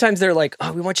 because sometimes they're like,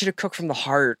 "Oh, we want you to cook from the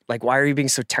heart. Like, why are you being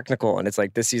so technical?" And it's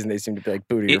like this season they seem to be like,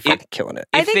 "Buddha, you're fucking killing it."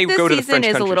 I think they this go to the season French is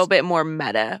a countries- little bit more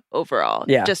meta overall.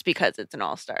 Yeah. Just because it's an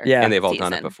all-star. Yeah. And they've all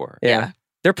done it season. before. Yeah.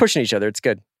 They're pushing each other. It's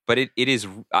good. But it is,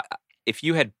 if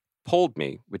you had polled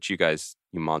me, which you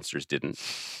monsters didn't,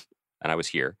 and I was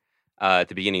here at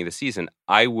the beginning of the season,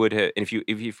 I would have, and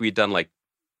if we had done like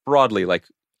broadly, like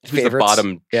who's Favorites? the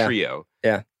bottom Yeah. trio?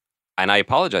 Yeah. And I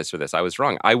apologize for this. I was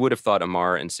wrong. I would have thought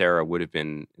Amar and Sarah would have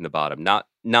been in the bottom,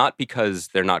 not because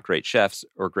they're not great chefs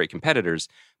or great competitors,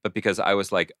 but because I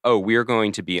was like, oh, we're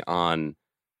going to be on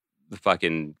the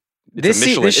fucking.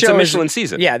 It's a Michelin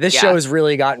season. Yeah, this show has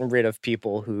really gotten rid of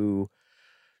people who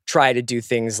try to do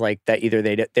things like that either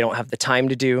they don't have the time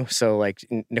to do. So like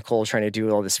Nicole trying to do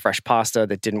all this fresh pasta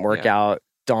that didn't work out.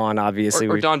 Dawn, obviously.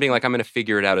 Or Dawn being like, I'm going to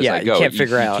figure it out as I go. You can't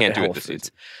figure it out. You can't do it Whole this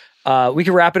Foods. season. We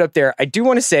can wrap it up there. I do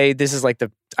want to say this is like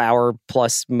the hour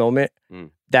plus moment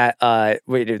that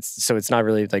so it's not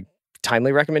really like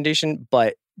timely recommendation,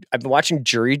 but I've been watching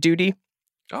Jury Duty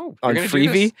on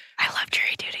Freevee. I love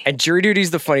Jury Duty. And Jury Duty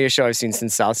is the funniest show I've seen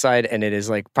since Southside, and it is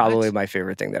like probably my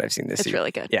favorite thing that I've seen this It's season.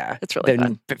 really good. Yeah. It's really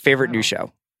fun. Favorite new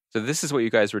show. So this is what you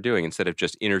guys were doing instead of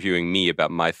just interviewing me about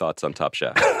my thoughts on Top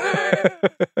Chef.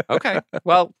 Okay.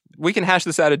 Well, we can hash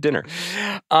this out at dinner.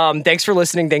 Thanks for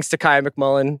listening. Thanks to Kaya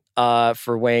McMullen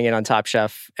for weighing in on Top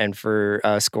Chef and for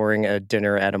scoring a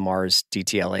dinner at Amar's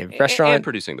DTLA restaurant. And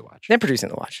producing The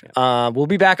Watch. Yeah. We'll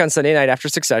be back on Sunday night after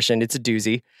Succession. It's a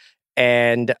doozy.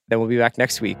 And then we'll be back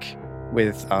next week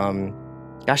with,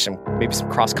 maybe some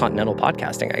cross-continental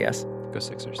podcasting, I guess. Go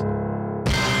Sixers.